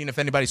Off and seeing if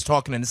anybody's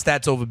talking in the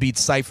Stats Over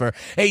Beats Cypher.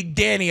 Hey,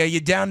 Danny, are you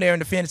down there in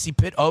the fantasy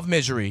pit of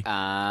misery?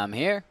 I'm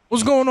here.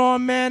 What's going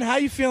on, man? How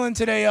you feeling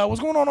today?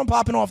 What's going on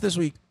Popping Off this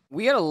week?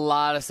 We got a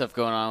lot of stuff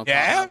going on.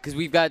 Yeah? Because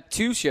we've got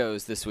 2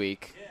 shows this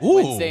week, Ooh.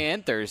 Wednesday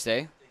and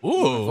Thursday. Ooh.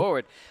 Moving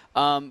forward.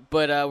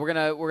 But we're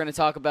gonna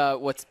talk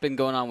about what's been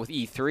going on with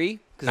E3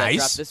 because that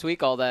dropped this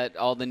week. All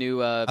the new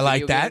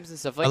video games and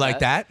stuff like that. I like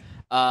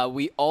that.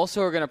 We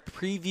also are gonna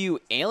preview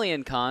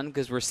Alien Con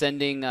because we're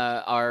sending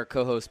our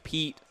co-host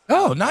Pete.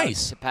 Oh,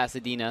 nice. To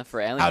Pasadena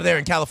for Alien. Out there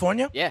in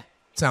California? Yeah.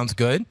 Sounds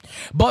good.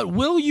 But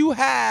will you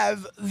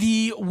have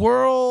the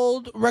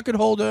world record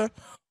holder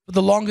for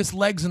the longest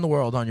legs in the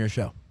world on your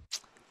show?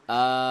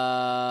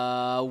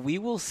 We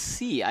will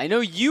see. I know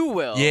you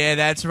will. Yeah,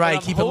 that's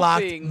right. Keep it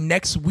locked. hoping-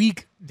 Next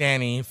week,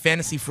 Danny,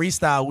 Fantasy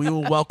Freestyle, we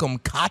will welcome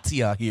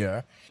Katya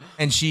here,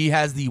 and she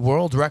has the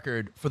world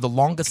record for the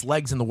longest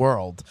legs in the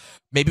world.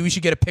 Maybe we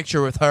should get a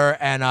picture with her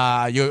and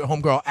your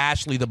homegirl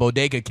Ashley, the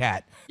bodega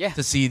cat,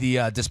 to see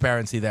the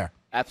disparity there.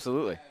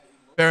 Absolutely.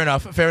 Fair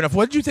enough.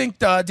 What did you think,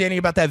 Danny,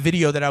 about that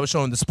video that I was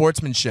showing, the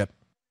sportsmanship?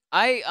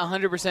 I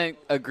 100%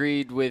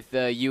 agreed with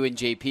you and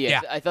JP.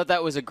 Yeah. I thought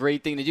that was a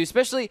great thing to do,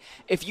 especially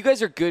if you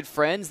guys are good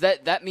friends.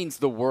 That means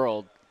the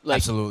world. Like,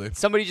 absolutely.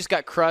 Somebody just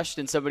got crushed,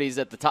 and somebody's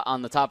at the top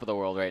on the top of the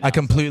world right now. I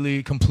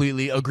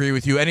completely agree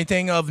with you.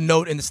 Anything of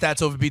note in the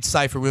Stats Over Beats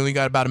Cypher? We only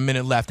got about a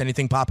minute left.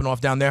 Anything popping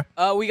off down there?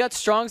 We got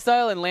Strong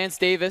Style and Lance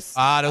Davis.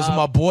 Those are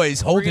my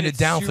boys holding bringing it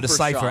down for the super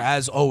Cypher, strong.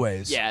 as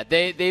always. Yeah,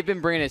 they've been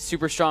bringing it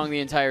super strong the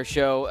entire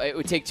show. It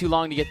would take too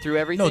long to get through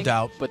everything. No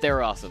doubt. But they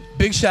were awesome.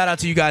 Big shout out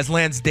to you guys,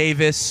 Lance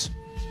Davis,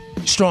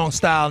 Strong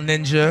Style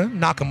Ninja,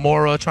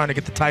 Nakamura trying to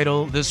get the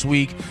title this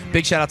week.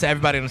 Big shout out to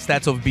everybody on the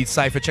Stats Over Beats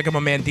Cypher. Check out my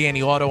man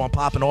Danny Otto on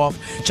Popping Off.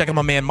 Check out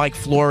my man Mike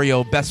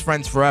Florio, best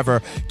friends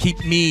forever.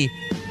 Keep me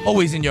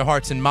always in your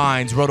hearts and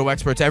minds. Roto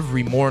Experts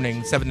every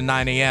morning, 7 to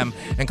 9 a.m.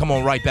 And come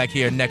on right back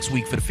here next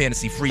week for the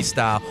Fantasy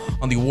Freestyle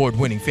on the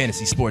award-winning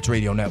Fantasy Sports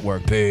Radio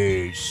Network.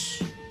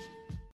 Peace.